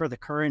play for the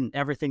current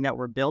everything that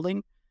we're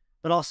building,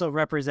 but also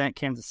represent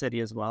Kansas City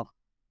as well?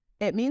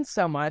 It means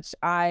so much.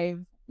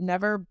 I've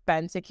never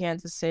been to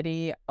Kansas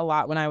City a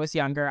lot when I was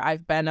younger.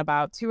 I've been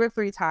about 2 or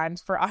 3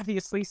 times for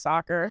obviously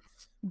soccer,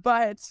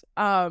 but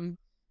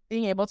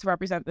being able to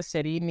represent the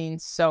city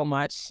means so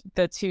much.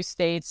 The 2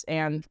 states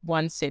and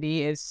 1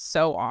 city is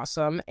so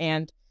awesome,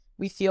 and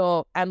we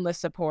feel endless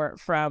support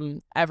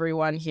from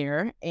everyone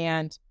here,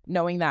 and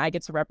knowing that I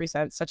get to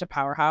represent such a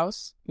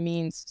powerhouse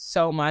means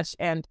so much,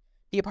 and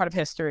be a part of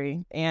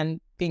history.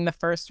 And being the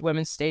first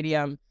women's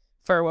stadium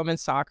for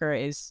women's soccer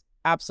is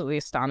absolutely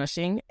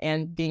astonishing,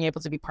 and being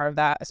able to be part of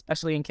that,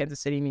 especially in Kansas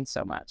City, means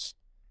so much.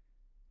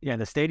 Yeah,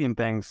 the stadium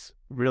thing's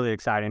really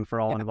exciting for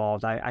all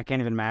involved. I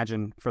can't even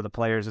imagine for the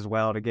players as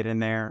well to get in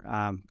there.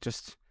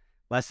 Just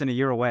less than a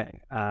year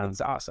away. It's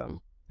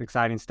awesome.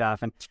 Exciting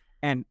stuff.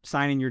 And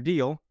signing your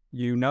deal,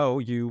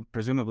 you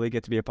presumably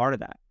get to be a part of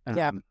that.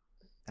 That's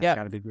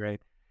got to be great.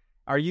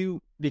 Are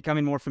you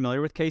becoming more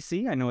familiar with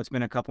KC? I know it's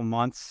been a couple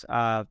months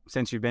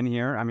since you've been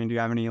here. I mean, do you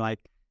have any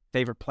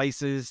favorite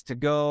places to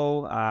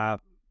go,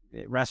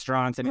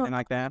 restaurants, anything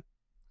like that?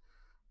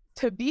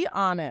 To be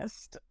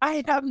honest,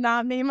 I have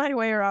not made my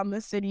way around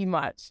the city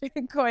much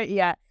quite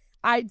yet.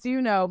 I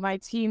do know my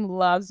team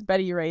loves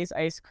Betty Ray's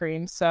ice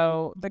cream,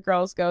 so the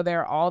girls go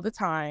there all the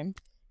time,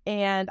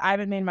 and I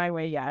haven't made my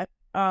way yet.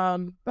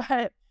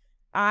 But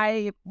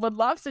I would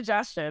love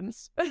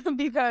suggestions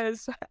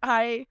because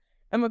I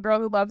am a girl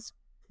who loves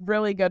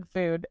really good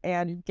food,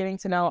 and getting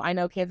to know, I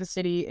know Kansas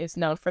City is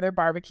known for their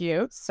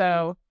barbecue,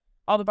 so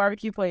all the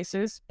barbecue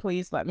places,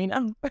 please let me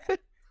know.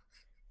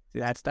 See,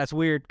 that's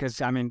weird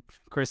because I mean,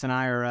 Chris and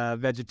I are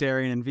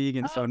vegetarian and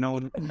vegan, so no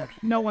one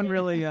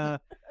really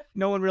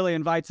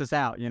invites us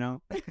out,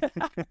 Going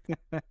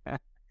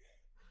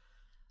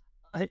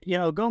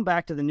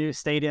back to the new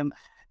stadium,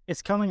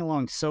 it's coming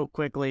along so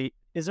quickly.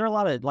 Is there a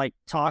lot of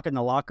talk in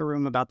the locker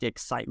room about the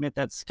excitement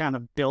that's kind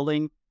of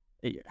building,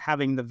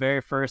 having the very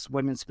first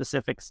women's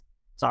specific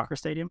soccer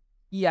stadium?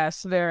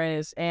 Yes, there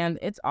is. And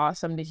it's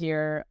awesome to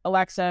hear.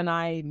 Alexa and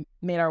I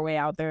made our way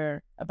out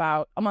there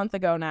about a month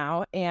ago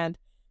now and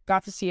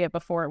got to see it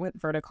before it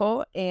went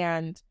vertical.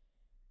 And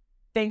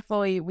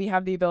thankfully, we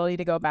have the ability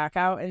to go back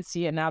out and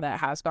see it now that it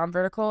has gone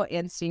vertical.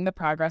 And seeing the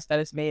progress that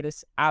it's made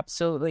is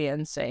absolutely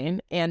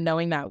insane. And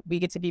knowing that we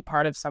get to be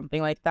part of something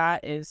like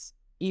that is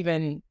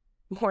even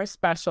more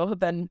special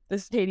than the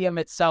stadium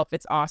itself.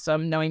 It's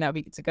awesome knowing that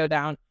we get to go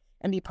down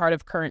and be part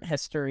of current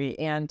history.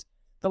 And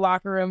the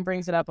locker room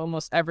brings it up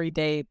almost every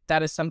day.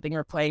 That is something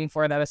we're playing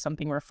for. That is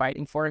something we're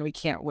fighting for. And we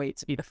can't wait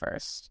to be the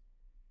first.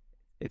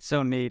 It's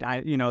so neat.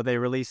 They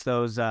release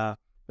those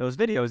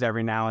videos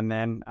every now and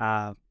then,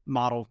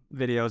 model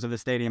videos of the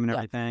stadium and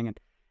everything. And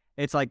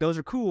it's like, those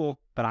are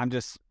cool, but I'm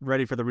just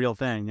ready for the real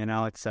thing.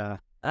 It's gonna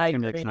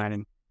be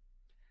exciting.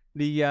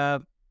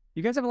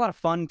 You guys have a lot of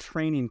fun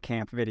training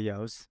camp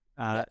videos.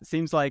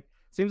 Seems like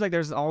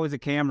there's always a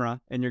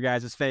camera in your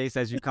guys' face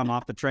as you come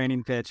off the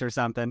training pitch or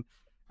something.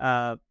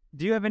 Do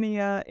you have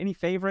any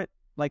favorite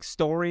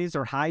stories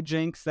or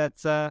hijinks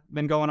that's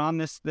been going on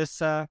this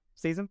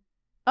season?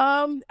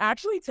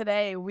 Actually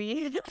today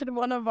we had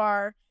one of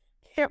our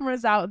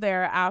cameras out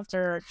there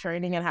after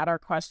training and had our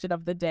question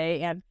of the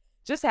day, and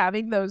just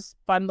having those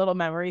fun little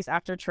memories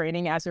after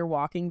training as you're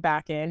walking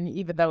back in,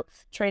 even though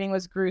training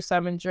was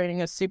gruesome and training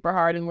was super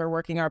hard and we're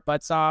working our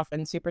butts off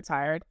and super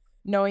tired,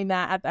 knowing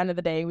that at the end of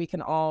the day we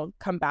can all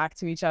come back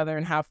to each other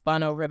and have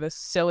fun over the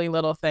silly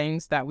little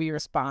things that we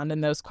respond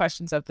in those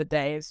questions of the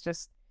day is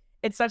just,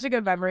 it's such a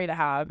good memory to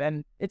have.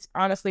 And it's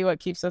honestly what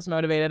keeps us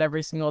motivated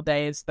every single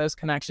day is those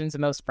connections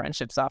and those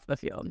friendships off the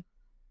field.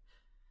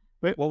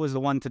 Wait, what was the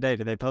one today?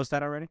 Did they post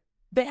that already?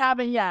 They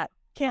haven't yet.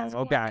 Can't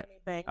spoil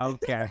anything.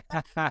 Okay.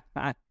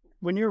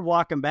 When you're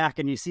walking back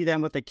and you see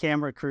them with the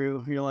camera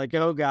crew, you're like,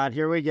 oh God,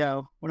 here we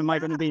go. What am I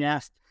going to be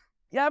asked?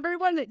 Yeah,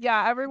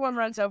 everyone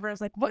runs over and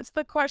is like, what's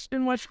the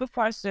question?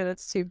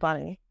 It's too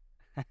funny.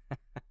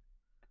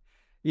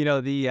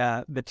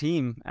 The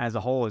team as a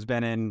whole has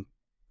been in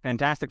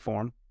fantastic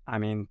form. I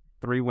mean,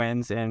 3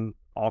 wins in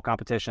all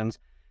competitions.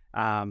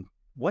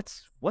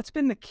 what's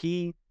been the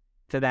key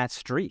to that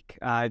streak?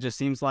 It just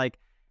seems like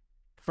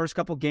first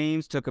couple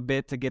games took a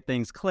bit to get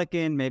things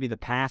clicking. Maybe the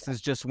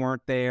passes just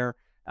weren't there.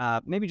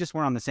 Maybe just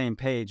weren't on the same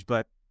page.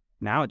 But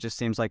now it just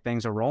seems like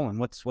things are rolling.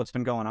 What's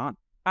been going on?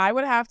 I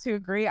would have to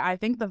agree. I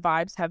think the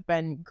vibes have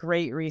been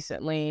great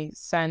recently,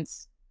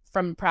 since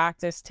from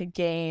practice to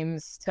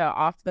games to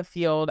off the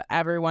field.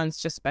 Everyone's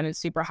just been in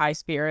super high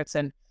spirits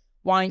and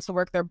wanting to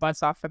work their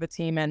butts off for the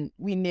team. And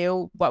we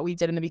knew what we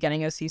did in the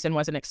beginning of the season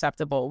wasn't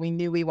acceptable. We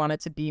knew we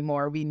wanted to be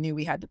more. We knew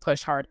we had to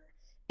push harder.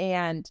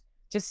 And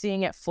just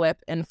seeing it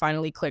flip and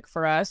finally click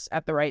for us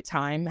at the right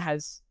time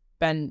has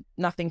been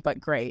nothing but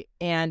great.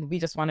 And we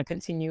just want to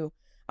continue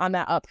on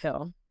that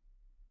uphill.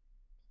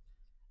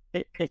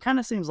 It kind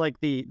of seems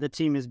like the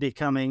team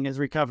is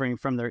recovering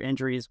from their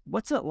injuries.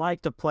 What's it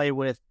like to play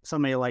with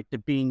somebody like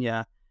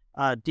Dabinia,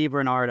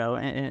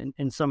 DiBernardo,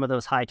 and some of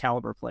those high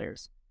caliber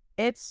players?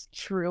 It's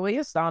truly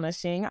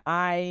astonishing.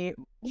 I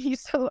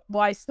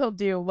still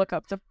do look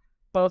up to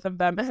both of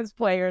them as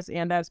players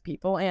and as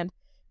people, and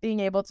being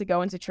able to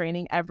go into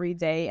training every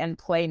day and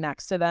play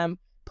next to them,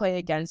 play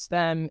against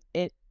them,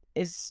 it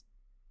is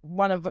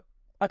one of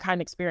a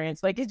kind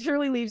experience. Like, it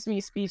truly leaves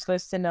me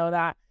speechless to know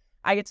that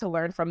I get to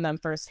learn from them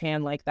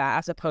firsthand like that,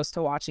 as opposed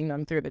to watching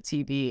them through the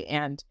TV.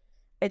 And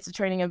it's a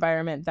training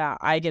environment that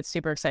I get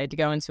super excited to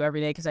go into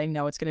every day, because I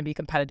know it's going to be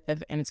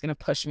competitive and it's going to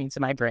push me to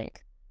my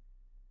brink.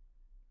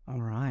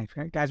 All right,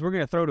 guys, we're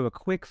going to throw to a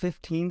quick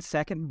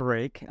 15-second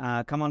break.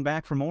 Come on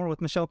back for more with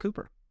Michelle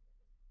Cooper.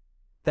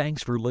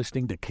 Thanks for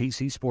listening to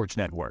KC Sports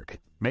Network.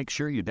 Make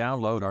sure you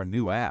download our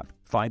new app.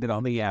 Find it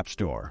on the App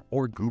Store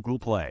or Google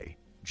Play.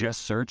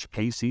 Just search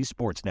KC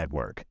Sports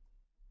Network.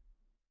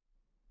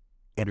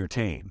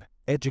 Entertain,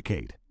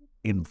 educate,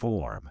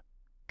 inform.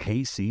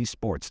 KC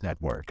Sports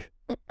Network.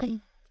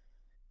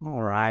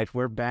 All right,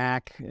 we're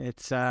back.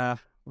 We're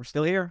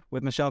still here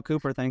with Michelle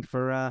Cooper. Thanks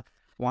for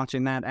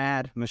watching that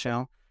ad,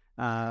 Michelle.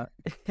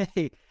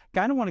 Hey,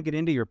 kind of want to get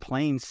into your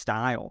playing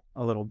style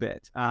a little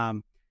bit.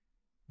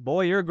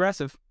 Boy, you're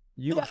aggressive.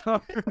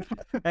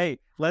 Hey,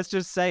 let's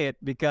just say it,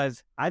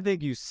 because I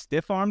think you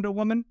stiff-armed a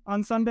woman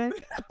on Sunday,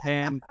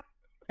 and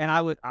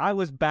I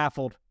was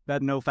baffled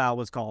that no foul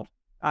was called.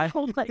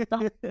 You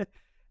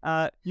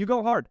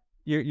go hard.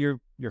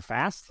 You're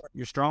fast.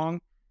 You're strong.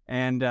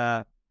 And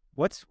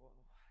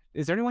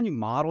is there anyone you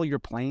model your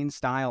playing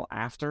style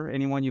after?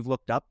 Anyone you've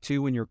looked up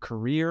to in your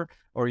career,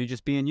 or are you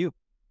just being you?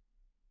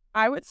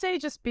 I would say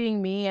just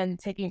being me and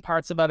taking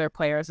parts of other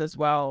players as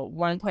well.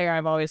 One player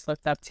I've always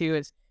looked up to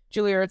is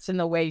Julie Ertz, in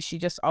the way she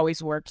just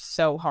always worked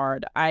so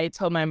hard. I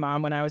told my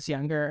mom when I was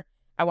younger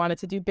I wanted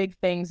to do big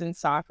things in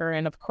soccer,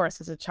 and of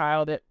course as a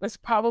child it was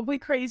probably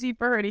crazy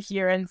for her to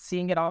hear, and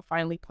seeing it all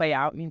finally play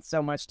out means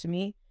so much to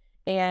me.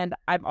 And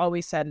I've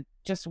always said,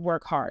 just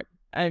work hard.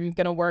 I'm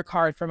going to work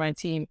hard for my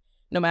team,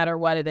 no matter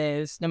what it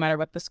is, no matter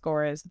what the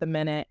score is, the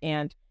minute.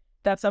 And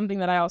that's something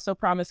that I also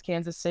promised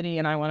Kansas City,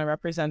 and I want to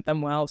represent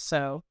them well.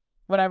 So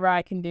whatever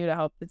I can do to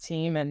help the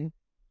team, and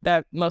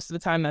that most of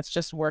the time that's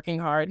just working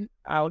hard,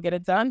 I'll get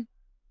it done.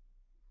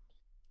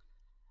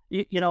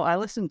 You know, I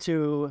listened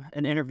to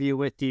an interview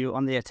with you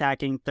on the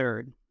attacking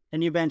third,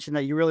 and you mentioned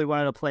that you really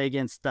wanted to play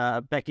against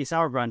Becky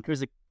Sauerbrunn,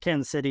 who's a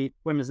Kansas City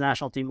women's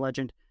national team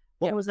legend.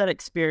 What was that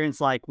experience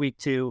like week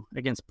 2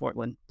 against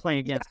Portland,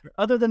 playing against her?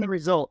 Other than the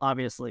result,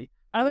 obviously.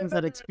 What was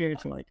that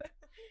experience like?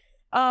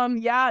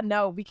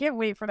 We can't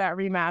wait for that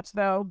rematch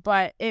though.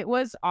 But it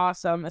was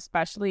awesome,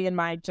 especially in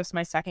my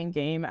second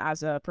game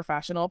as a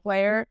professional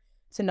player,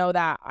 to know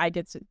that I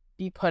get to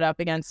be put up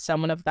against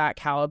someone of that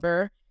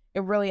caliber.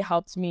 It really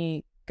helped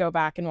me go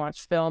back and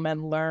watch film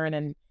and learn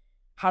and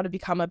how to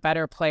become a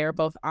better player,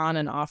 both on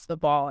and off the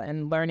ball,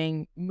 and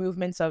learning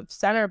movements of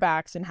center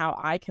backs and how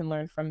I can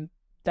learn from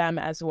them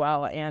as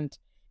well. And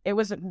it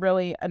was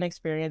really an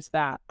experience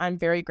that I'm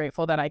very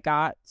grateful that I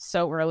got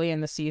so early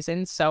in the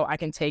season, so I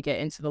can take it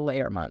into the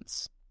later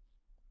months.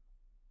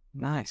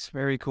 Nice.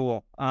 Very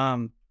cool.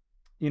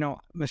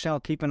 Michelle,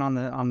 keeping on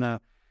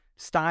the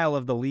style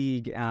of the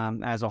league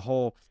as a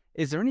whole,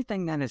 is there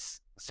anything that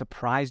has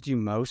surprised you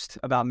most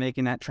about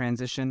making that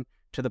transition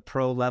to the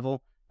pro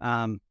level?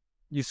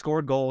 You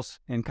scored goals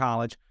in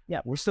college. Yeah,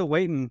 we're still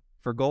waiting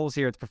for goals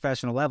here at the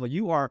professional level.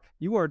 You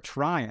are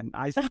trying.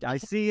 I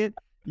see it.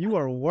 You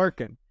are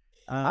working.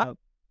 I'm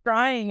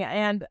trying,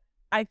 and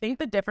I think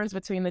the difference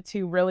between the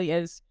two really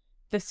is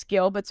the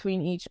skill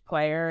between each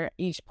player.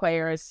 Each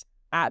player is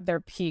at their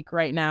peak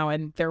right now,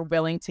 and they're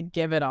willing to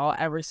give it all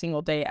every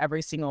single day,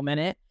 every single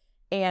minute.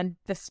 And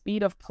the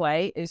speed of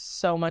play is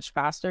so much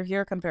faster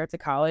here compared to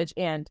college.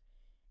 And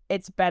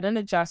it's been an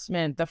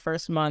adjustment. The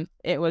first month,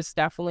 it was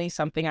definitely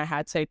something I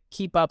had to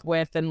keep up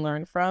with and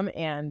learn from.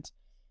 And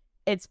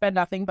it's been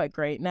nothing but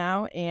great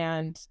now.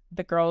 And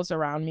the girls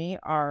around me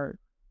are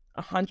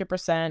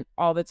 100%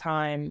 all the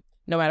time,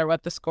 no matter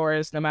what the score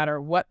is, no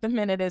matter what the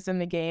minute is in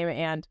the game.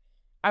 And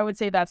I would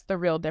say that's the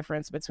real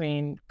difference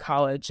between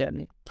college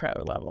and pro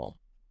level.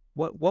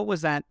 What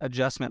was that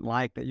adjustment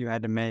like that you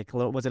had to make?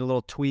 Was it a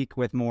little tweak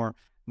with more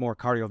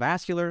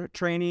cardiovascular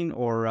training,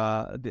 or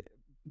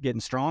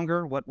getting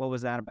stronger? What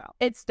was that about?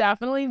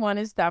 One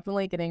is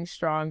definitely getting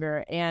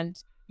stronger,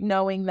 and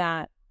knowing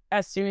that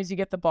as soon as you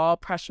get the ball,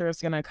 pressure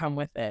is going to come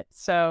with it.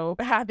 So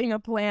having a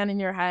plan in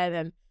your head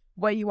and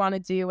what you want to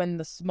do and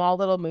the small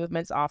little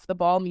movements off the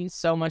ball means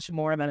so much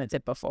more than it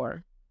did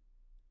before.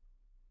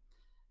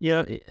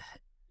 You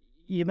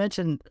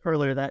mentioned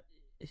earlier that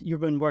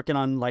you've been working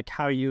on like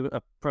how you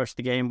approach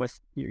the game with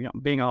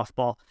being off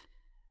ball.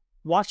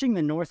 Watching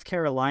the North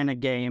Carolina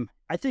game,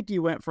 I think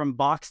you went from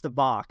box to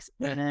box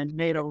and then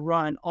made a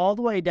run all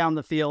the way down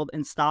the field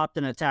and stopped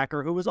an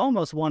attacker who was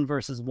almost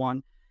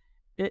 1-versus-1.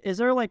 Is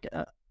there like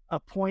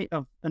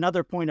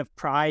another point of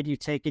pride you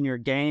take in your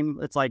game?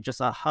 It's like just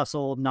a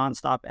hustle,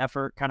 nonstop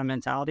effort kind of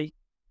mentality.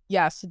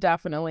 Yes,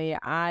 definitely.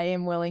 I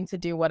am willing to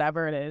do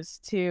whatever it is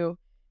to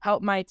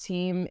help my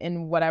team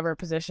in whatever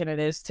position it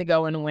is to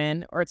go and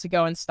win or to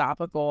go and stop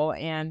a goal.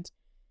 And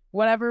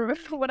whatever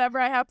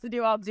I have to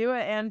do, I'll do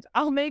it. And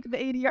I'll make the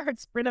 80-yard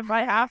sprint if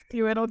I have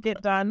to. It'll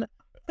get done.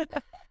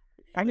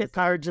 I get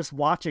tired just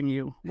watching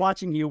you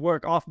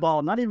work off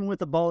ball, not even with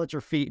the ball at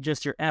your feet,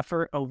 just your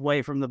effort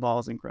away from the ball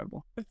is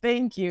incredible.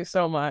 Thank you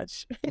so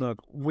much. Look,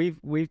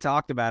 we've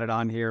talked about it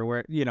on here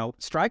where,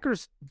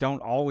 strikers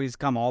don't always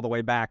come all the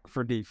way back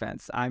for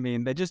defense. I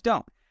mean, they just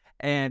don't.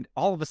 And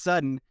all of a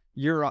sudden,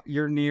 you're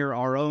near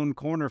our own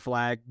corner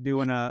flag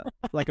doing a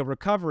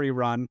recovery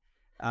run.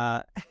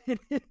 I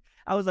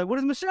was like, what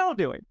is Michelle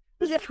doing?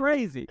 This is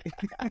crazy.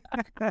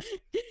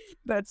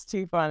 That's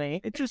too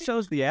funny. It just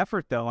shows the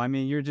effort, though. I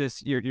mean, you're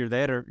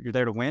there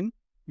to win.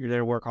 You're there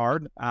to work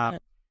hard, and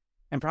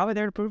probably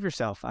there to prove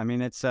yourself. I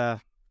mean, it's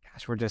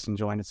we're just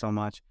enjoying it so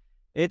much.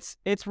 It's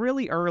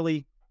really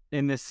early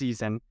in this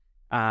season,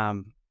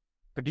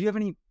 but do you have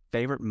any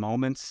favorite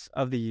moments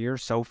of the year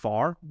so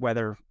far,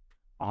 whether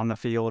on the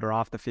field or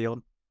off the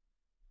field?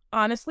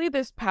 Honestly,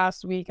 this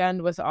past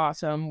weekend was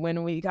awesome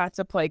when we got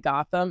to play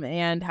Gotham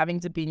and having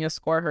Debinha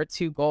score her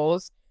 2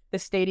 goals. The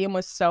stadium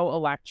was so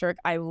electric.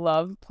 I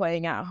love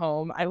playing at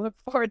home. I look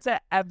forward to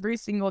every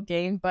single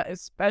game, but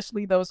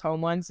especially those home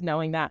ones,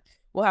 knowing that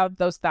we'll have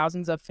those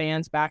thousands of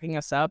fans backing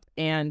us up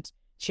and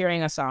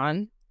cheering us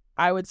on.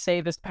 I would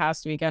say this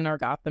past weekend, our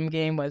Gotham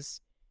game was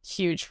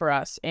huge for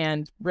us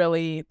and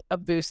really a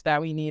boost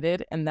that we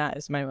needed. And that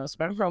is my most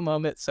memorable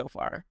moment so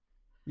far.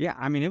 Yeah,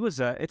 I mean,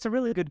 it's a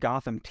really good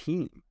Gotham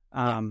team.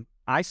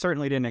 I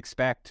certainly didn't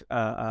expect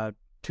a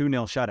 2-0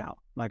 shutout.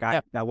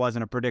 That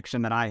wasn't a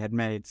prediction that I had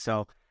made.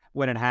 So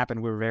when it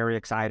happened, we were very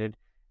excited.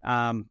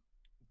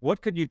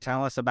 What could you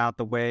tell us about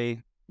the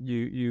way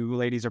you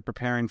ladies are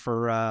preparing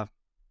for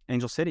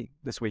Angel City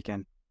this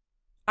weekend?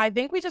 I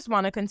think we just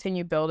want to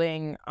continue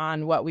building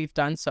on what we've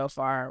done so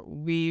far.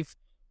 We've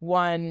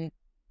won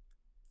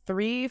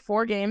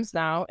 3-4 games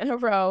now in a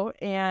row,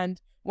 and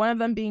one of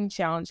them being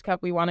Challenge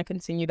Cup. We want to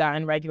continue that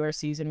in regular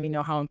season. We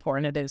know how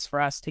important it is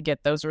for us to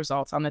get those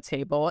results on the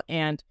table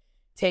and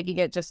taking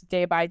it just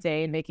day by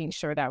day and making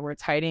sure that we're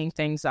tidying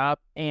things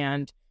up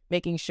and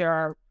making sure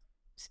our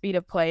speed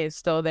of play is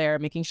still there,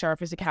 making sure our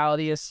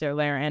physicality is still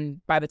there.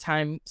 And by the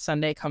time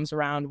Sunday comes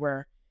around,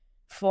 we're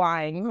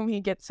flying when we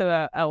get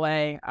to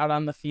LA out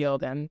on the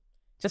field and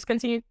just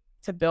continue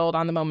to build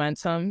on the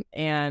momentum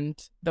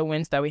and the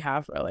wins that we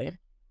have, really.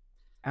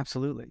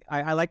 Absolutely.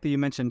 I like that you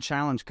mentioned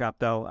Challenge Cup,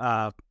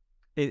 though.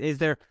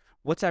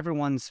 What's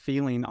everyone's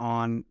feeling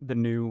on the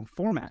new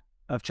format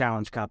of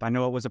Challenge Cup? I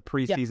know it was a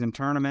preseason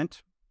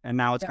tournament, and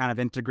now it's kind of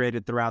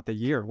integrated throughout the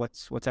year.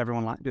 What's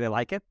everyone like? Do they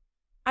like it?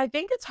 I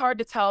think it's hard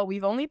to tell.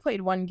 We've only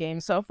played 1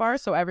 game so far,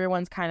 so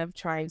everyone's kind of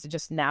trying to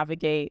just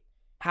navigate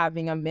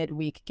having a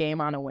midweek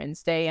game on a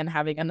Wednesday and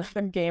having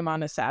another game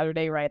on a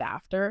Saturday right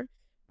after.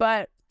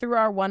 But through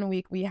our 1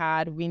 week we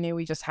knew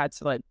we just had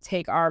to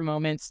take our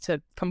moments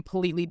to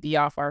completely be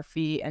off our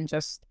feet and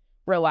just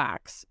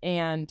relax.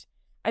 And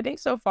I think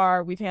so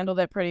far we've handled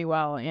it pretty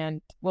well,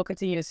 and we'll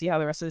continue to see how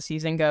the rest of the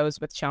season goes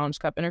with Challenge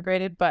Cup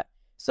integrated. But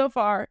so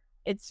far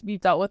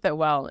we've dealt with it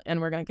well, and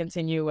we're going to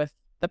continue with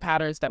the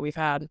patterns that we've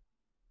had.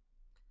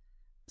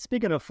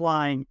 Speaking of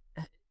flying,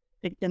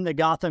 in the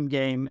Gotham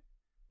game,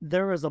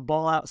 there was a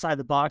ball outside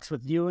the box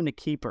with you and the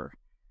keeper.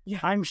 Yeah.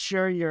 I'm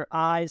sure your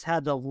eyes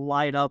had to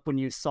light up when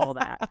you saw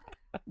that.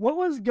 What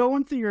was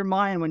going through your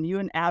mind when you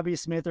and Abby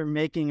Smith are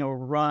making a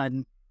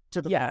run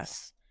to the ball?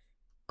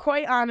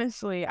 Quite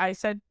honestly, I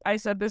said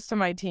this to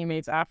my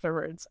teammates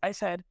afterwards. I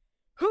said,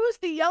 "Who's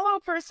the yellow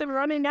person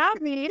running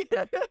at me?"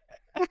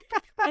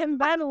 And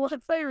then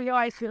once I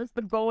realized it was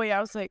the goalie, I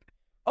was like,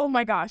 oh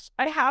my gosh,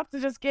 I have to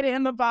just get it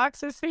in the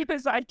box as soon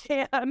as I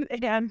can.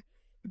 And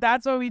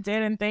that's what we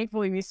did. And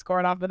thankfully we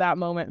scored off of that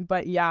moment.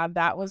 But yeah,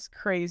 that was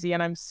crazy.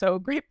 And I'm so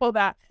grateful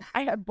that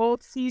I had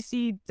both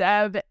Cece,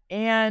 Deb,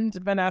 and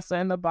Vanessa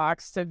in the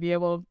box to be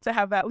able to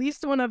have at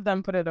least one of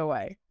them put it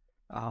away.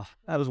 Oh,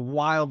 that was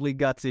wildly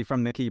gutsy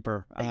from the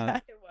keeper. Yeah,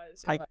 it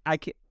was.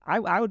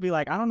 I would be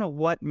like, I don't know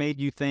what made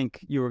you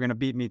think you were going to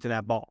beat me to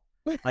that ball.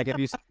 Like,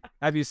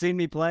 have you seen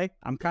me play?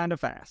 I'm kind of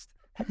fast.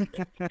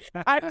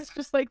 I was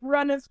just like,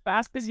 run as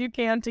fast as you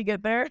can to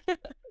get there.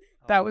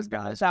 That was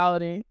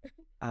mentality.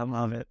 I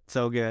love it.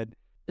 So good.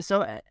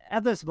 So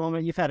at this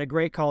moment, you've had a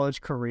great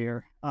college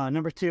career,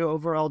 number 2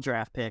 overall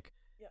draft pick.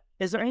 Yeah.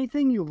 Is there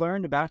anything you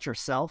learned about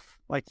yourself,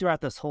 like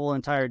throughout this whole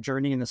entire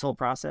journey and this whole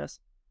process?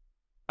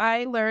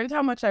 I learned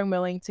how much I'm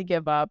willing to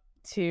give up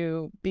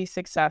to be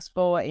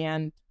successful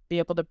and be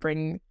able to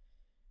bring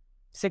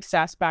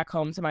success back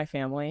home to my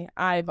family.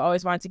 I've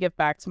always wanted to give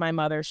back to my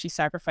mother. She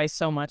sacrificed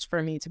so much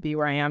for me to be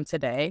where I am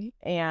today.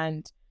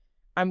 And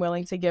I'm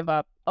willing to give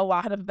up a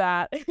lot of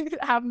that,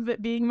 half of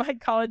it being my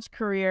college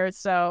career,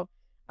 so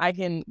I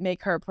can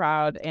make her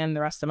proud and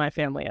the rest of my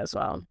family as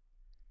well.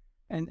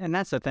 And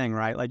that's the thing,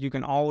 right? Like, you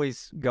can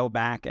always go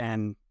back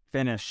and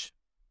finish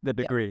the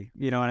degree.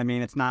 Yep. You know what I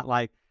mean? It's not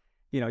like,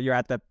 you're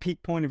at the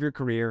peak point of your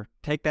career,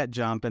 take that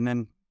jump, and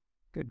then,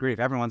 good grief,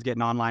 everyone's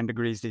getting online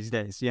degrees these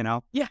days,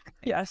 Yeah,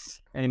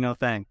 yes. Ain't no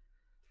thing.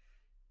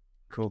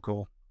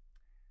 Cool.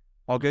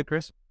 All good,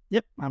 Chris?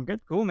 Yep, I'm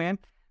good. Cool, man.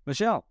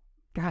 Michelle,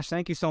 gosh,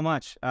 thank you so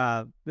much.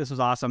 This was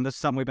awesome. This is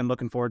something we've been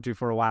looking forward to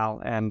for a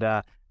while, and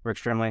we're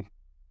extremely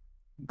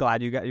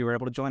glad you were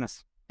able to join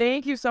us.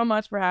 Thank you so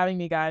much for having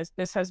me, guys.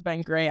 This has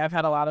been great. I've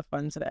had a lot of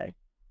fun today.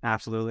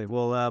 Absolutely.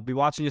 We'll be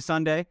watching you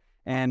Sunday,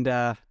 and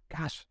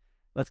gosh,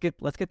 let's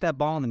get that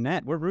ball in the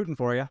net. We're rooting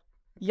for you.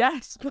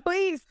 Yes,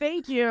 please.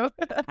 Thank you.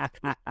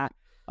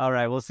 All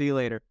right, we'll see you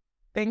later.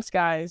 Thanks,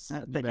 guys.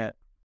 Bet.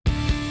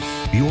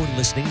 You're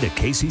listening to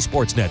KC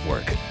Sports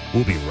Network.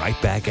 We'll be right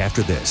back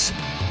after this.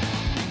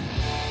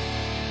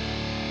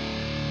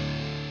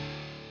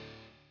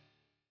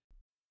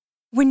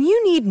 When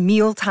you need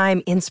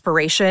mealtime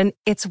inspiration,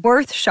 it's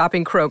worth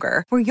shopping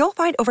Kroger, where you'll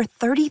find over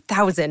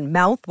 30,000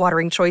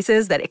 mouth-watering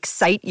choices that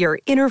excite your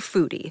inner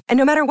foodie. And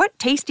no matter what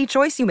tasty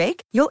choice you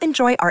make, you'll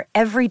enjoy our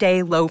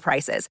everyday low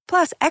prices,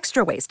 plus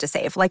extra ways to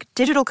save, like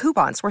digital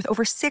coupons worth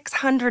over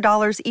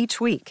 $600 each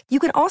week. You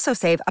can also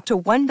save up to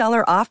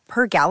 $1 off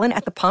per gallon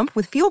at the pump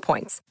with fuel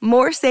points.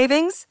 More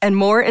savings and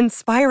more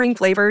inspiring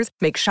flavors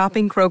make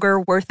shopping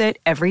Kroger worth it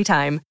every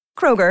time.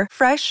 Kroger,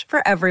 fresh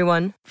for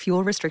everyone.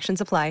 Fuel restrictions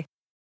apply.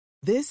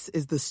 This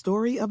is the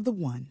story of the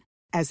one.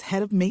 As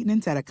head of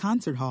maintenance at a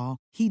concert hall,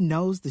 he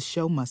knows the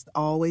show must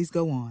always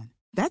go on.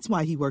 That's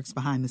why he works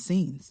behind the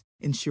scenes,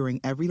 ensuring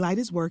every light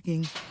is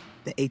working,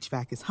 the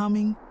HVAC is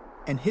humming,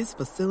 and his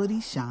facility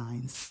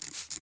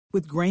shines.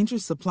 With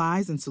Grainger's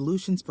supplies and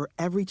solutions for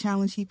every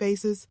challenge he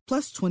faces,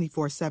 plus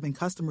 24/7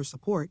 customer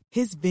support,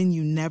 his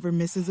venue never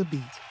misses a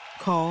beat.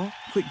 Call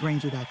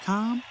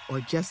quickgrainger.com or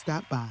just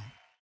stop by.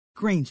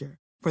 Grainger,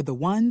 for the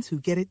ones who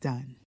get it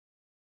done.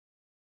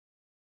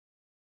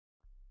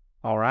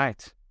 All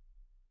right.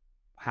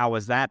 How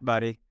was that,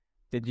 buddy?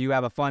 Did you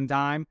have a fun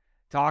time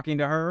talking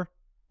to her?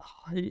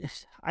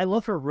 I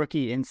love her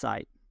rookie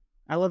insight.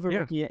 I love her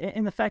rookie,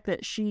 and the fact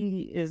that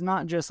she is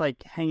not just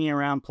like hanging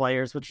around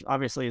players, which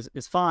obviously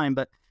is fine,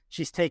 but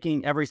she's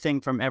taking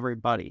everything from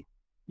everybody.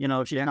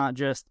 She's not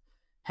just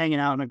hanging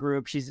out in a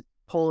group. She's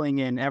pulling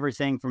in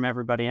everything from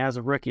everybody. As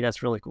a rookie,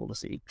 that's really cool to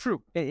see.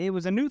 True. It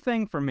was a new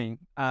thing for me.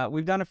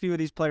 We've done a few of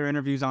these player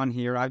interviews on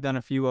here. I've done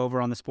a few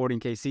over on the Sporting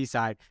KC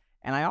side,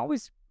 and I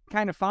always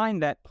kind of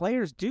find that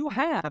players do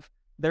have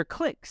their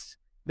cliques.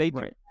 They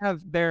do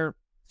have their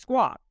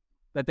squad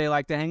that they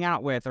like to hang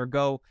out with or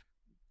go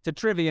to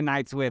trivia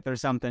nights with or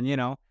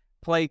something,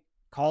 play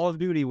Call of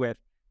Duty with.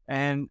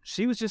 And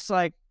she was just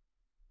like,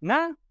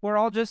 nah, we're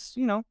all just,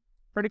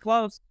 pretty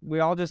close. We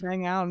all just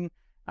hang out, and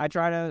I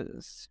try to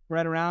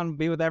spread around and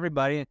be with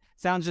everybody. It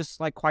sounds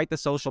just like quite the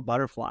social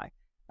butterfly.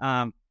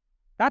 Not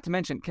to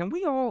mention, can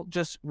we all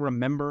just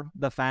remember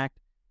the fact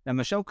that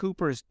Michelle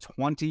Cooper is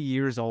 20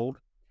 years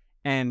old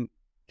and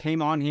came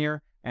on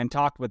here and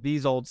talked with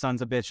these old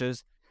sons of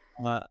bitches?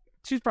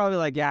 She's probably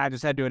like, yeah, I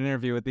just had to do an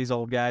interview with these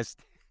old guys.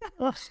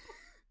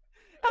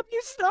 Have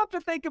you stopped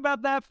to think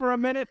about that for a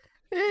minute?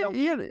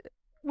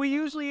 We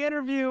usually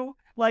interview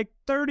like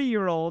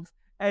 30-year-olds,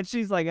 and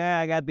she's like,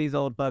 I got these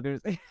old fuckers.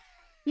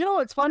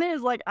 What's funny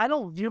is, like, I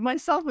don't view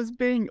myself as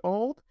being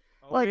old.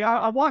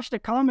 I watched a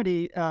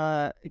comedy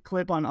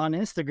clip on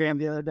Instagram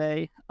the other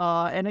day,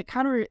 and it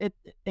kind of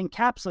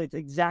encapsulates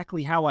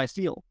exactly how I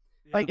feel.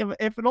 Yeah. Like,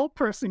 if an old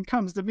person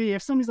comes to me,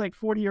 if somebody's like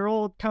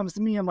 40-year-old comes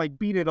to me, I'm like,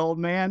 beat it, old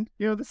man.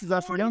 This is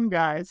us young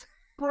guys.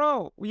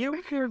 Bro,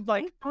 you're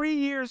like 3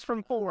 years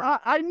from 4.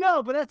 I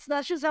know, but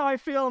that's just how I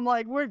feel. I'm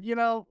like,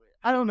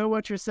 I don't know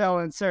what you're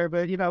selling, sir,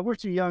 but, we're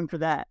too young for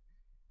that.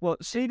 Well,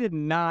 she did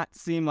not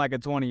seem like a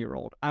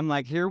 20-year-old. I'm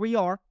like, here we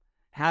are,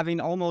 having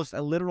almost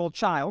a literal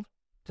child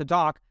to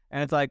talk,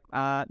 and it's like,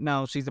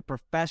 no, she's a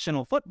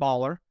professional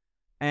footballer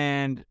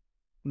and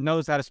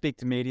knows how to speak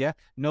to media,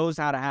 knows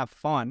how to have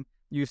fun.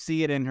 You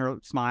see it in her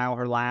smile,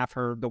 her laugh,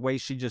 the way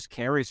she just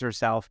carries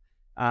herself.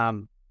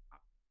 I'm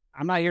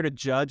not here to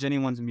judge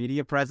anyone's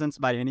media presence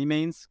by any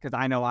means, because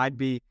I know I'd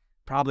be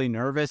probably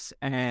nervous,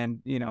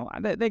 and,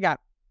 they got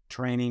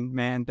training,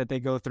 man, that they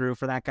go through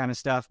for that kind of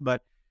stuff,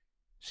 but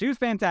she was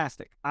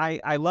fantastic.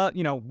 I love,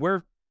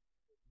 we're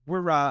what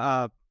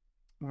am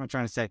I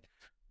trying to say?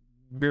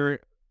 We're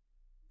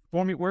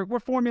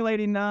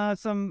formulating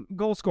some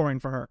goal scoring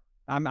for her.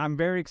 I'm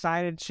very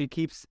excited. She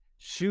keeps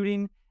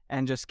shooting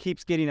and just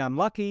keeps getting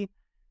unlucky.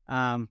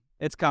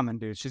 It's coming,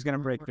 dude. She's going to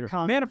break through.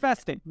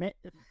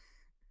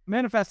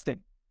 Manifesting.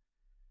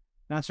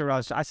 Not sure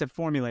I said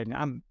formulating.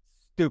 I'm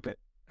stupid.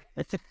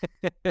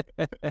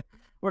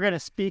 We're going to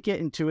speak it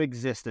into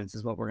existence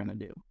is what we're going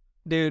to do.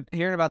 Dude,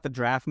 hearing about the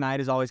draft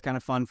night is always kind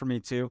of fun for me,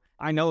 too.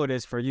 I know it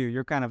is for you.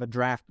 You're kind of a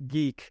draft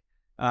geek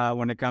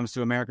when it comes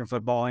to American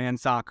football and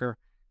soccer.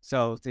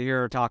 So to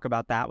hear her talk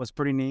about that was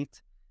pretty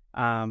neat.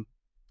 To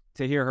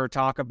hear her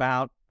talk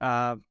about,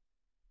 her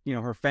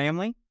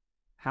family,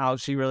 how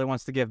she really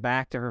wants to give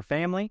back to her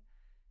family.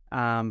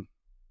 Sounds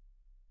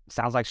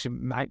like she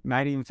might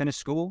even finish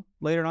school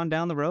later on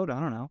down the road. I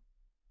don't know.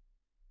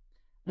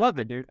 Love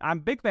it, dude. I'm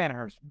a big fan of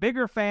hers.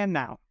 Bigger fan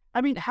now.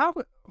 I mean,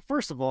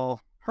 first of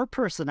all, her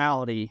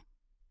personality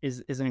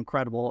is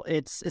incredible.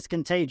 It's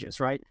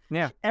contagious, right?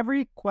 Yeah.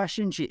 Every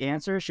question she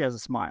answers, she has a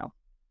smile.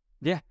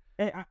 Yeah.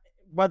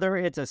 Whether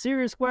it's a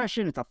serious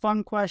question, it's a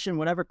fun question,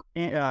 whatever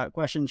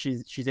question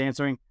she's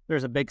answering,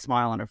 there's a big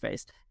smile on her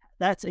face.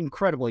 That's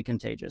incredibly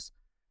contagious.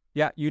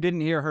 Yeah, you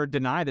didn't hear her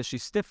deny that she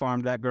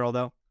stiff-armed that girl,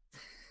 though.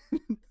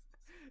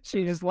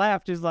 She just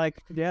laughed. She's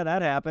like, yeah,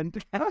 that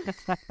happened.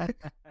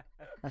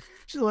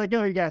 She's like,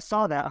 oh, you guys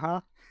saw that, huh?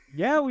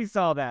 Yeah, we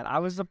saw that. I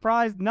was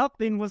surprised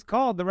nothing was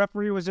called. The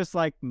referee was just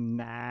like,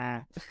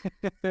 nah.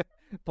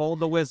 Pulled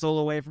the whistle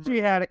away from her. She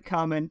had it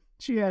coming.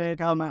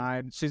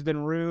 She's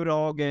been rude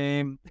all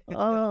game.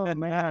 Oh,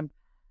 man.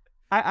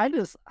 I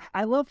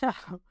loved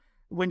how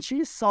when she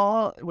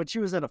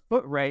was in a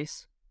foot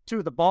race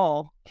to the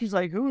ball, she's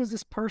like, who is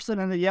this person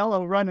in the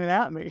yellow running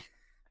at me?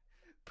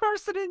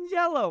 Person in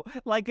yellow.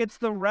 Like it's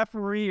the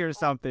referee or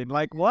something.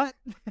 Like what?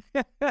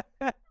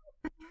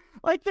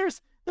 Like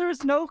there's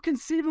no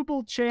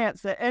conceivable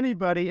chance that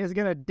anybody is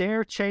going to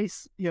dare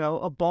chase,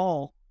 a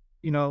ball,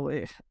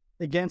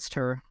 against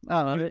her.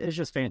 I don't know. It's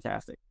just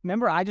fantastic.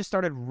 Remember, I just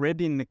started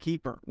ribbing the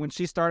keeper. When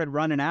she started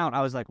running out,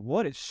 I was like,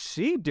 what is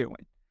she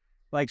doing?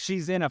 Like,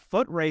 she's in a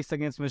foot race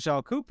against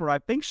Michelle Cooper. I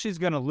think she's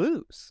going to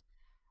lose.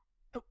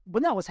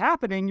 When that was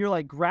happening, you're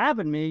like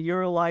grabbing me.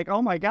 You're like,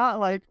 oh my God,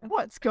 like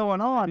what's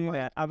going on?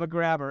 Yeah, I'm a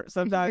grabber.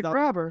 Sometimes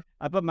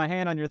I put my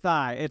hand on your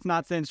thigh. It's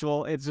not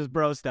sensual. It's just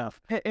bro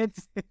stuff.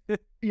 It's,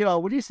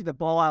 when you see the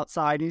ball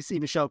outside, you see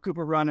Michelle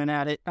Cooper running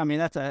at it. I mean,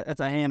 that's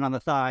a hand on the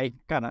thigh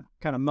kind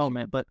of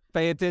moment. But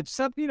it's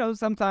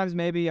sometimes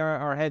maybe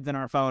our heads in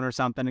our phone or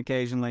something.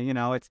 Occasionally,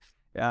 it's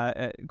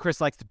Chris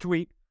likes to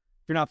tweet.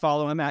 If you're not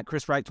following him at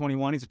Chris Wright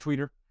 21, he's a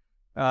tweeter.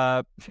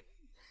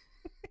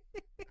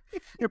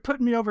 You're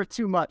putting me over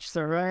too much,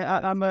 sir. Right?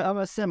 I'm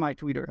a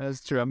semi-tweeter.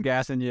 That's true. I'm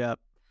gassing you up.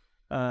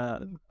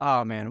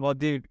 Oh man. Well,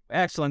 dude,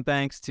 excellent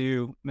thanks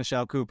to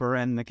Michelle Cooper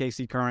and the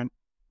KC Current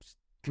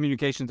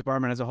communications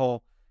department as a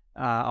whole.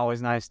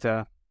 Always nice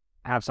to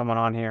have someone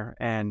on here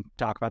and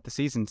talk about the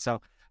season.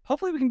 So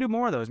hopefully we can do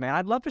more of those, man.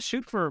 I'd love to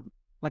shoot for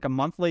like a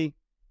monthly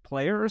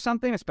player or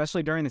something,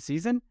 especially during the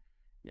season.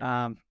 So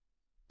I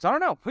don't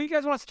know. Who you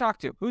guys want us to talk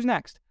to? Who's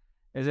next?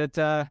 Is it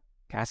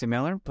Cassie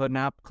Miller putting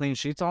out clean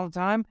sheets all the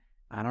time?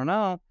 I don't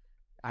know.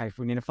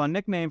 We need a fun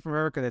nickname for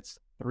her because it's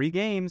 3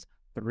 games,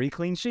 3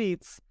 clean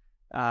sheets.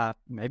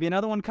 Maybe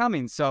another one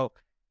coming. So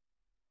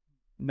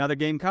another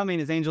game coming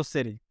is Angel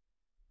City.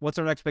 What's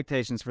our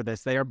expectations for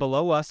this? They are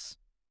below us,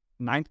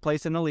 9th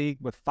place in the league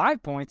with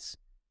 5 points.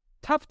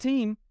 Tough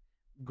team,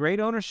 great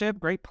ownership,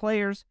 great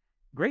players,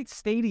 great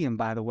stadium,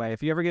 by the way.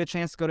 If you ever get a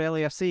chance to go to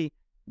LAFC,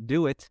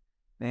 do it.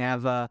 They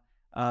have a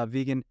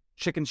vegan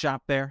chicken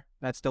shop there.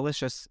 That's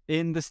delicious.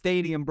 In the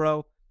stadium,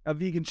 bro, a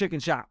vegan chicken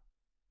shop.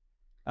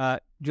 Do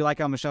you like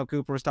how Michelle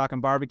Cooper was talking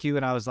barbecue?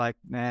 And I was like,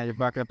 nah, you're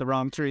barking up the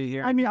wrong tree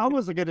here. I mean, I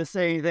wasn't going to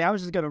say anything. I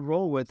was just going to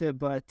roll with it.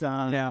 But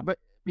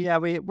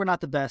we're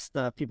not the best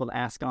people to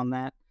ask on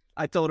that.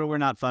 I told her we're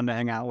not fun to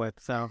hang out with.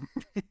 So,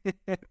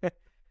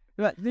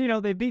 but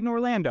they've beaten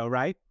Orlando,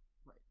 right?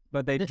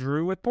 But they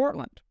drew with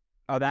Portland.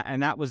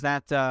 That was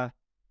that.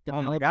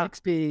 Oh my God.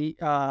 Bixby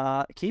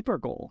keeper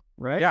goal,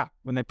 right? Yeah,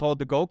 when they pulled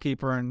the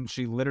goalkeeper and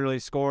she literally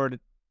scored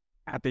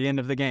at the end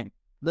of the game.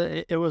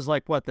 It was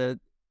like the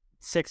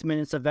 6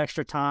 minutes of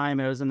extra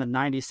time. It was in the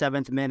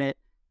 97th minute,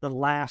 the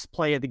last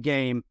play of the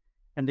game,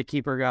 and the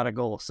keeper got a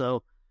goal.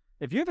 So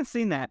if you haven't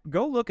seen that,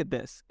 go look at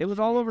this. It was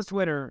all over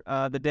Twitter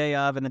the day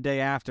of and the day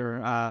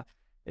after.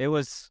 It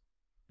was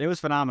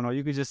phenomenal.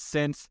 You could just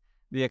sense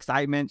the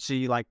excitement.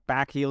 She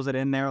back heels it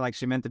in there like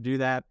she meant to do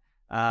that.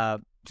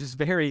 Just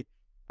very.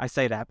 I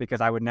say that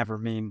because I would never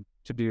mean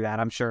to do that.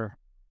 I'm sure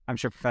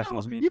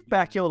professionals mean. You've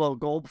back-heeled a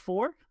goal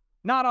before.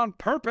 Not on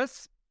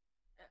purpose.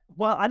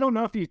 Well, I don't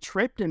know if you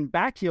tripped and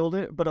back-heeled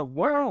it, but it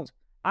worked.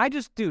 I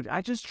just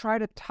try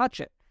to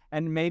touch it,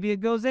 and maybe it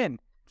goes in.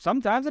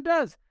 Sometimes it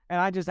does, and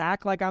I just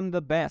act like I'm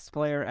the best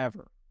player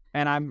ever,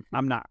 and I'm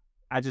not.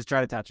 I just try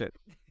to touch it.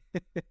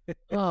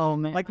 Oh,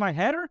 man. Like my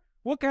header?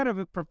 What kind of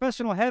a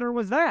professional header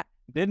was that?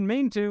 Didn't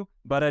mean to,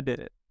 but I did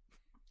it.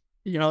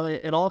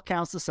 It all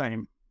counts the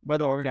same. But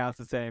all counts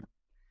the same.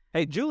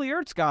 Hey, Julie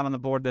Ertz got on the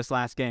board this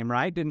last game,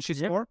 right? Didn't she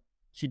score?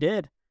 She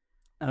did.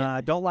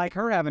 Don't like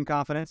her having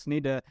confidence.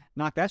 Need to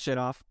knock that shit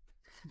off.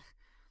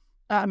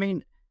 I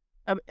mean,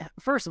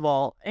 first of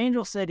all,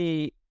 Angel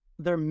City,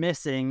 they're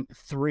missing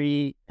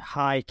 3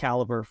 high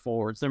caliber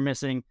forwards. They're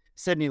missing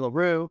Sydney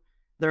LaRue.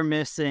 They're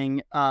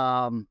missing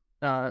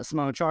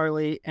Simone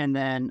Charlie, and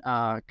then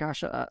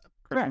Press.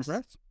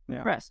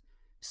 Yeah. Press.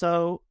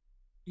 So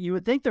you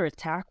would think their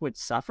attack would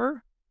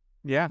suffer.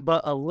 Yeah.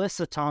 But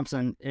Alyssa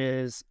Thompson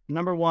is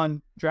number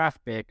 1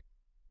 draft pick.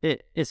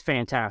 It is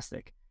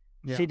fantastic.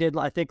 Yeah. She did,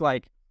 I think,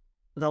 like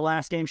the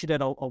last game, she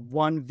did a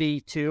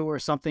 1v2 or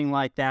something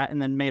like that,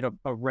 and then made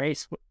a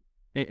race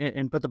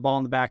and put the ball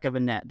in the back of a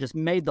net. Just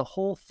made the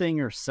whole thing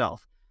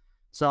herself.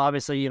 So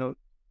obviously,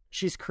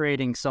 she's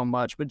creating so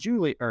much. But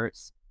Julie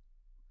Ertz,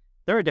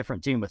 they're a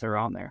different team with her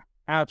on there.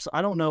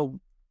 I don't know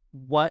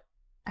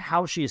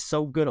how she is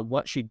so good at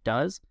what she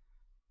does,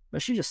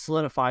 but she just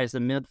solidifies the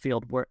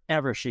midfield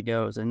wherever she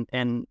goes,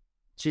 and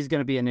she's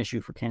going to be an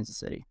issue for Kansas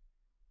City.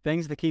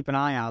 Things to keep an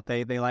eye out.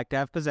 They like to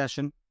have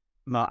possession.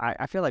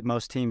 I feel like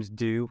most teams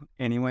do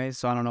anyways,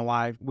 so I don't know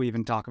why we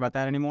even talk about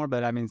that anymore,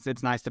 but I mean,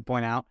 it's nice to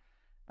point out.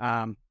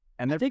 And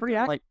they're pretty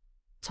like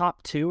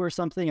top 2 or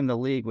something in the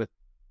league with...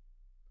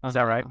 Is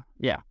that right?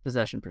 Yeah,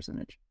 possession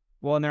percentage.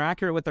 Well, and they're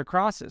accurate with their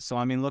crosses, so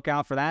I mean, look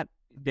out for that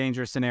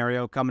dangerous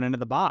scenario coming into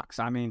the box.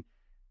 I mean,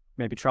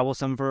 maybe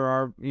troublesome for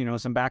our,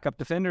 some backup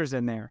defenders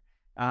in there.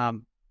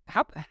 How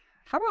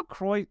about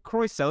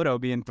Croy Soto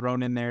being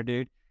thrown in there,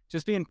 dude?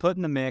 Just being put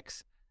in the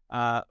mix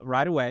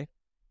right away.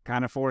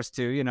 Kind of forced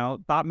to,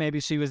 thought maybe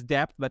she was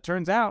depth, but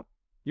turns out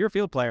you're a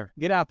field player.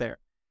 Get out there.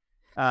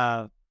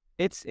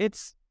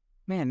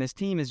 Man, this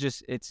team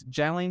is it's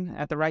gelling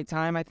at the right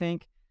time, I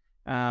think.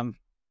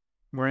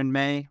 We're in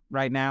May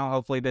right now.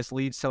 Hopefully this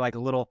leads to like a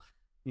little,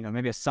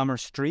 maybe a summer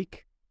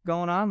streak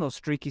going on, a little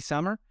streaky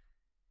summer.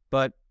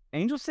 But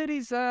Angel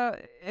City's,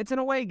 it's an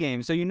away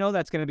game, so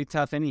that's going to be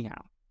tough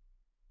anyhow.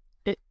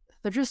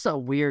 They're just a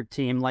weird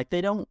team. Like,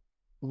 they don't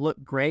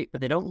look great,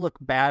 but they don't look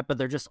bad, but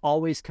they're just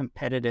always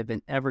competitive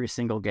in every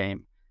single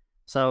game.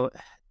 So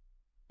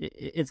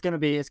it's going to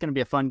be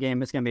a fun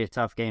game. It's going to be a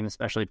tough game,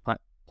 especially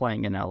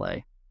playing in LA.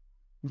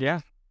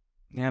 Yeah,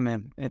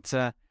 man. It's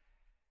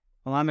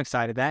well, I'm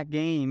excited. That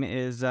game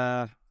is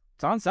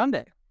it's on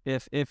Sunday.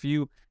 If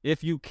you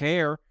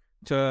care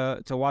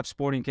to watch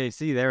Sporting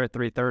KC, there at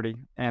 3:30,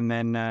 and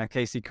then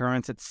KC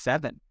Currents at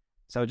 7.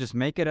 So just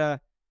make it a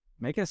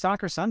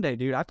soccer Sunday,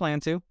 dude. I plan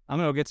to. I'm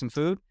gonna go get some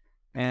food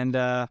and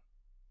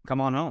come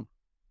on home.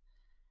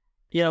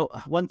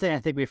 One thing I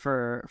think we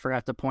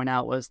forgot to point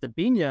out was that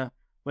Bina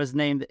was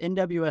named the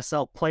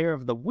NWSL Player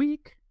of the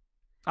Week.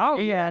 Oh,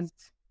 and yes.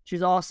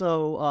 She's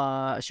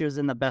also she was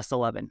in the best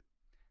 11.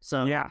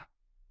 So yeah,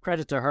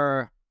 credit to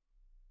her.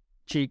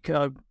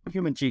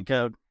 Human cheat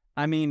code.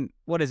 I mean,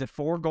 what is it?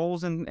 4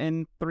 goals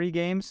in 3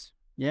 games?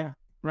 Yeah,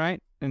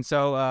 right. And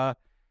so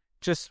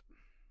just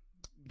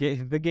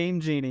get the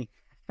game genie.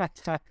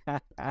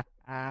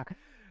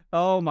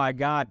 Oh my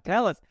God!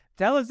 Tell us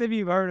if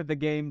you've heard of the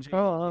game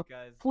genie.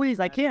 Please,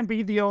 I can't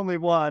be the only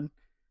one.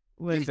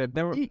 Listen,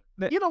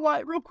 you know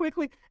what? Real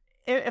quickly,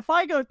 if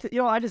I go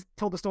to, I just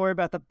told the story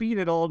about the beat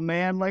it old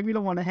man. Like, we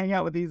don't want to hang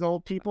out with these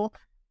old people.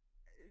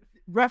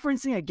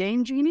 Referencing a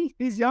game genie,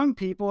 these young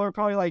people are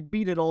probably like,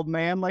 beat it old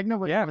man. Like,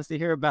 nobody wants to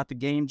hear about the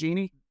game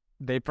genie.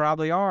 They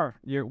probably are.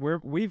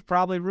 We've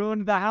probably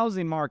ruined the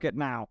housing market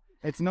now.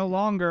 It's no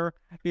longer,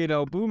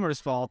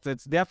 boomers' fault.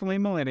 It's definitely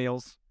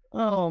millennials.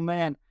 Oh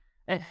man,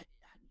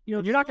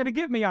 you're not going to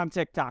get me on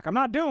TikTok. I'm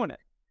not doing it.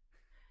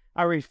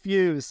 I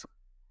refuse.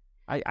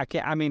 I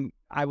can't. I mean,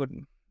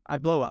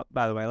 I'd blow up.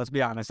 By the way, let's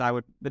be honest.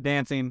 The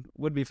dancing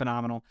would be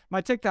phenomenal.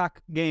 My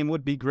TikTok game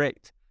would be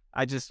great.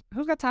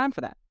 Who's got time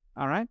for that?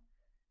 All right.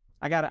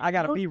 I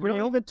gotta be real.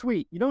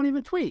 You don't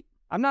even tweet.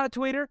 I'm not a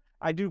tweeter.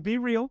 I do Be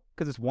Real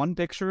because it's 1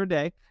 picture a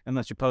day.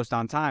 Unless you post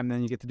on time,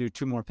 then you get to do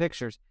 2 more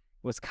pictures.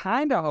 Was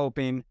kind of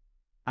hoping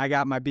I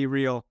got my Be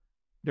Real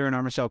during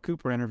our Michelle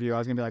Cooper interview. I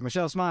was going to be like,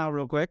 Michelle, smile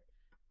real quick.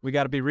 We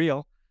got to be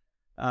real.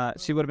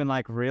 She would have been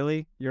like,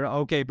 really? You're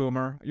okay,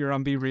 boomer. You're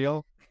on Be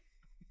Real?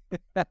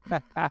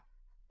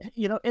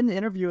 In the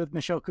interview with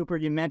Michelle Cooper,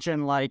 you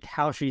mentioned like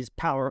how she's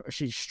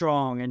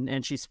strong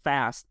and she's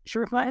fast.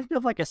 Sure, if I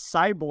feel like a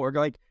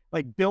cyborg,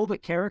 like build a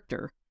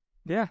character.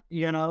 Yeah.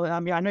 I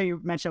mean, I know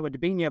you mentioned with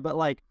Dabinia, but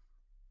like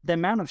the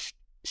amount of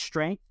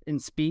strength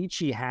and speed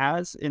she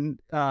has in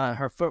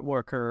her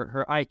footwork,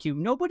 her IQ,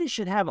 nobody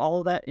should have all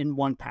of that in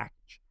one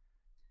package.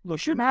 Look,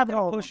 shouldn't have it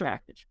all in one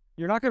package.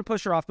 You're not going to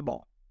push her off the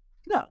ball.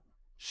 No.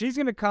 She's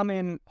going to come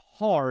in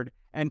hard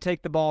and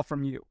take the ball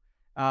from you.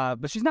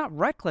 But she's not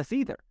reckless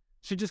either.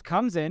 She just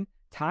comes in,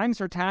 times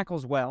her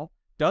tackles well,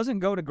 doesn't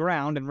go to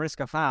ground and risk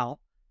a foul.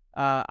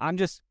 I'm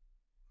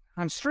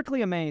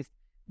strictly amazed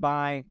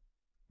by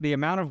the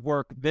amount of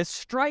work this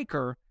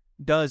striker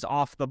does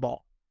off the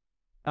ball.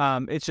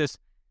 It's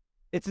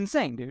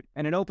insane, dude.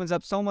 And it opens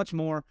up so much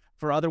more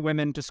for other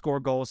women to score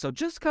goals. So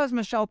just because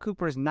Michelle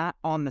Cooper is not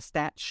on the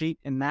stat sheet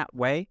in that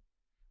way,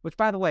 which,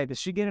 by the way, does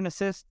she get an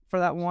assist for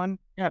that one?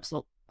 Yeah,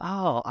 absolutely.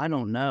 Oh, I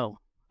don't know.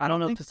 I don't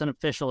know if it's an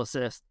official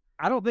assist.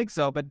 I don't think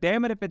so, but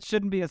damn it if it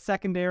shouldn't be a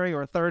secondary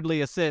or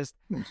thirdly assist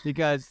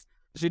because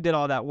she did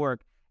all that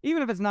work.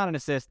 Even if it's not an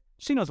assist,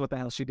 she knows what the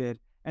hell she did,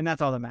 and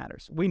that's all that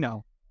matters. We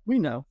know.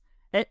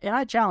 And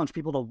I challenge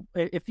people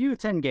to, if you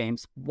attend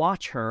games,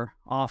 watch her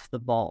off the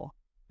ball.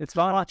 It's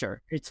fun. Watch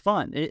her. It's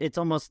fun. It's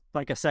almost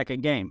like a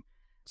second game.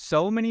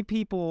 So many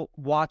people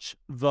watch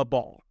the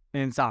ball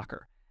in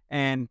soccer.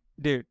 And,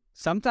 dude,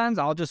 sometimes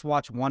I'll just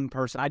watch one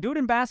person. I do it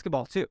in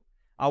basketball, too.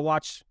 I'll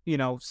watch,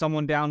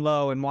 someone down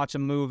low and watch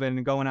them moving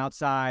and going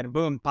outside and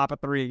boom, pop a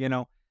three,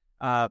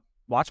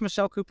 Watch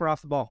Michelle Cooper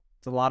off the ball.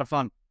 It's a lot of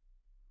fun.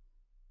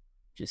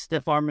 She's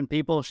stiff-arming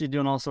people. She's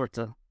doing all sorts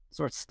of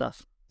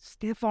stuff.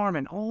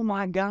 Stiff-arming. Oh,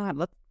 my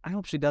God. I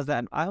hope she does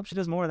that. I hope she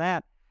does more of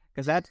that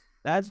because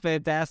that's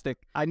fantastic.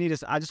 I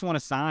just want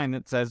a sign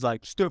that says,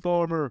 like, stiff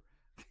armor.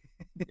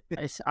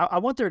 I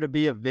want there to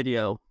be a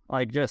video,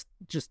 like just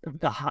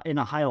in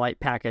a highlight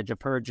package of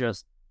her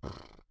just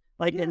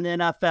like in the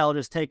NFL,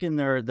 just taking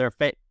their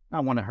face. I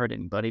don't want to hurt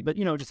anybody, but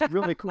just a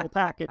really cool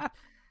package.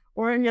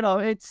 Or I'm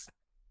gonna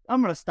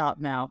stop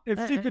now.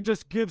 If she could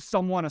just give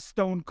someone a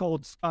stone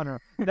cold stunner,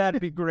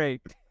 that'd be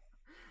great.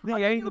 The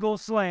angle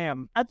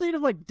slam. I think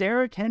of like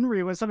Derrick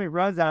Henry when somebody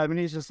runs at him and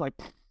he's just like,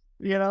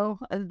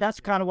 and that's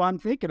kind of what I'm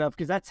thinking of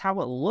because that's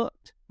how it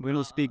looked. We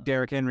don't speak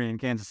Derrick Henry in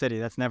Kansas City.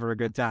 That's never a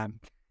good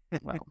time.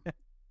 Well,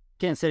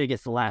 Kansas City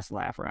gets the last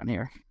laugh around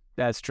here.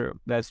 That's true.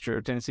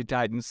 Tennessee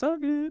Titans, so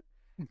good.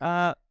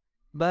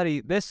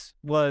 Buddy, this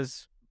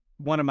was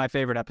one of my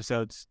favorite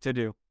episodes to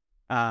do.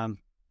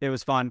 It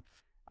was fun.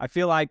 I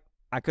feel like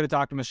I could have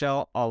talked to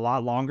Michelle a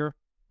lot longer.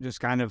 Just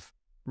kind of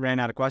ran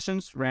out of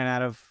questions, ran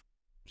out of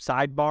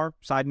side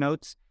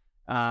notes.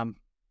 But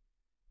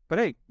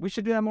hey, we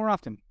should do that more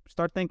often.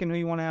 Start thinking who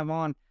you want to have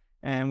on,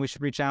 and we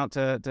should reach out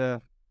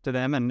to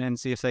them and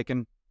see if they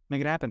can make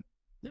it happen.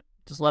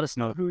 Just let us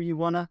know who you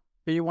wanna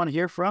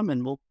hear from,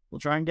 and we'll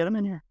try and get them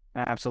in here.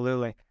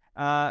 Absolutely,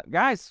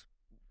 guys.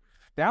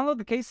 Download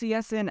the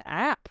KCSN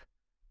app.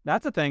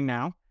 That's a thing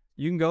now.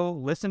 You can go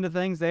listen to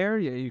things there.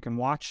 You can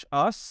watch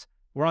us.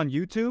 We're on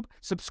YouTube.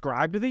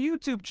 Subscribe to the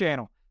YouTube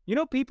channel.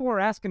 People are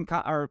asking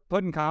or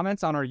putting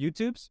comments on our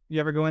YouTubes. You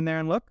ever go in there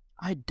and look?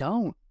 I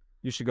don't.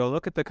 You should go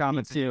look at the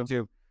comments on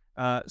YouTube.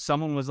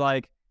 Someone was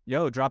like,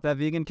 "Yo, drop that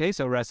vegan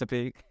queso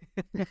recipe."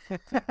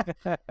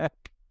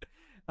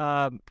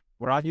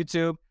 We're on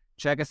YouTube.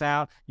 Check us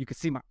out. You can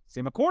see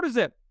my quarter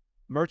zip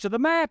merch of the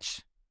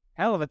match.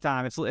 Hell of a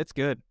time. It's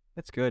good.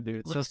 It's good,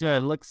 dude. Looks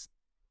good. Looks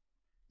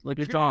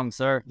strong,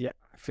 sir. Yeah,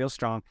 I feel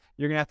strong.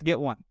 You're gonna have to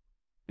get one.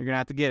 You're gonna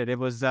have to get it. It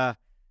was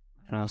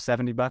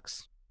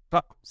 $70,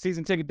 but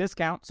season ticket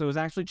discount, so it was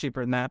actually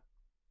cheaper than that.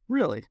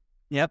 Really?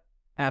 Yep,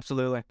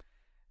 absolutely.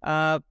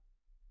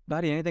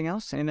 Buddy, anything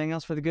else? Anything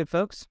else for the good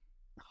folks?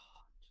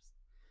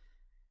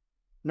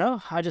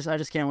 No, I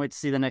just can't wait to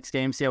see the next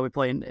game. See how we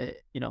play in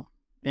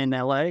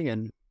LA,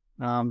 and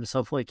just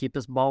hopefully keep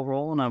this ball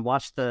rolling. I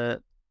watched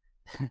the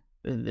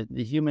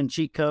human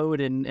cheat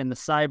code and the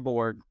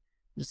cyborg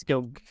just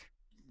go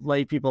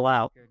lay people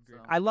out.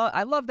 I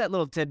love that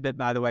little tidbit,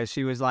 by the way.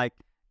 She was like,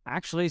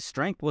 actually,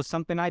 strength was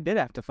something I did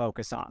have to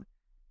focus on.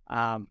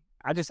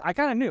 I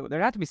kind of knew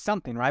there had to be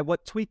something, right?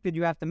 What tweak did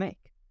you have to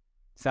make?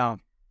 So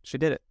she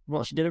did it.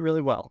 Well, she did it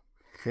really well.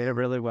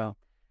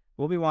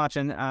 We'll be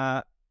watching.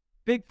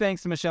 Big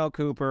thanks to Michelle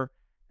Cooper.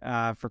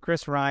 For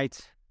Chris Wright,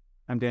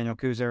 I'm Daniel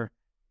Kuzer.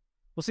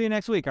 We'll see you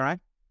next week, all right?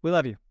 We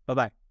love you.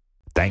 Bye-bye.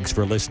 Thanks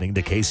for listening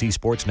to KC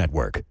Sports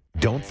Network.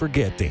 Don't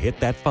forget to hit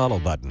that follow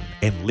button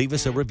and leave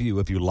us a review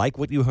if you like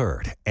what you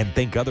heard and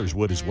think others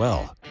would as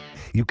well.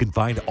 You can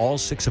find all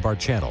 6 of our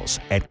channels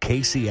at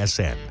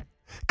KCSN,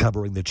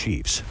 covering the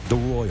Chiefs, the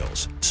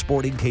Royals,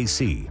 Sporting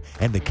KC,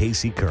 and the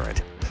KC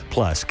Current,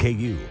 plus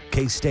KU,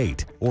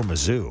 K-State, or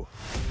Mizzou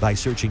by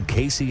searching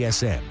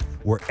KCSN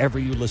wherever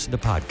you listen to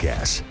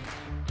podcasts.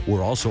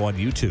 We're also on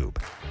YouTube.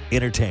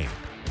 Entertain,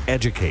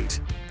 educate,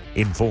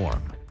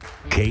 inform.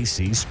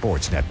 KC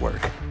Sports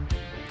Network.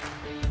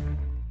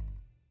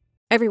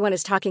 Everyone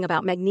is talking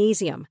about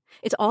magnesium.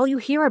 It's all you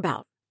hear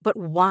about. But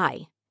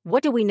why?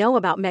 What do we know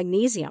about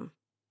magnesium?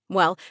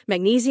 Well,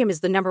 magnesium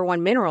is the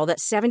 #1 mineral that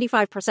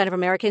 75% of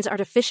Americans are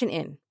deficient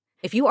in.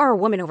 If you are a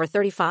woman over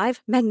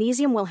 35,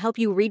 magnesium will help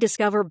you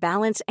rediscover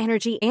balance,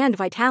 energy, and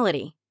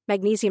vitality.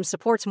 Magnesium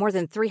supports more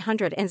than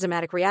 300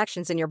 enzymatic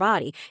reactions in your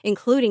body,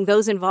 including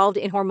those involved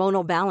in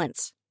hormonal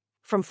balance.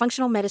 From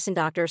functional medicine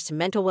doctors to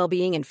mental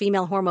well-being and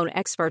female hormone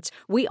experts,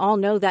 we all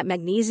know that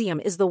magnesium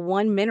is the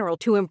one mineral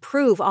to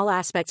improve all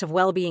aspects of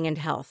well-being and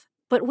health.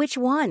 But which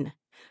one?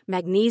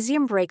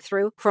 Magnesium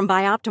Breakthrough from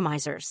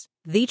Bioptimizers,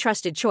 the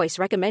trusted choice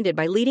recommended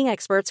by leading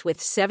experts with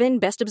 7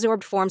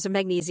 best-absorbed forms of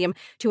magnesium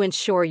to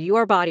ensure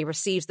your body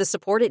receives the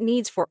support it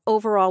needs for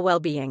overall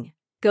well-being.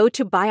 Go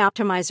to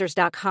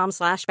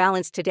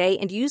bioptimizers.com/balance today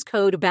and use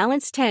code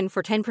BALANCE10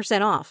 for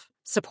 10% off.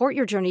 Support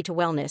your journey to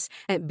wellness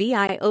at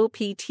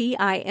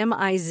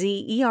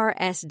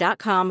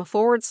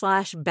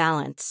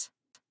bioptimizers.com/balance.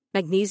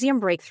 Magnesium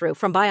Breakthrough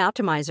from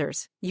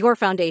Bioptimizers, your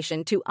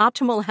foundation to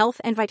optimal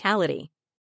health and vitality.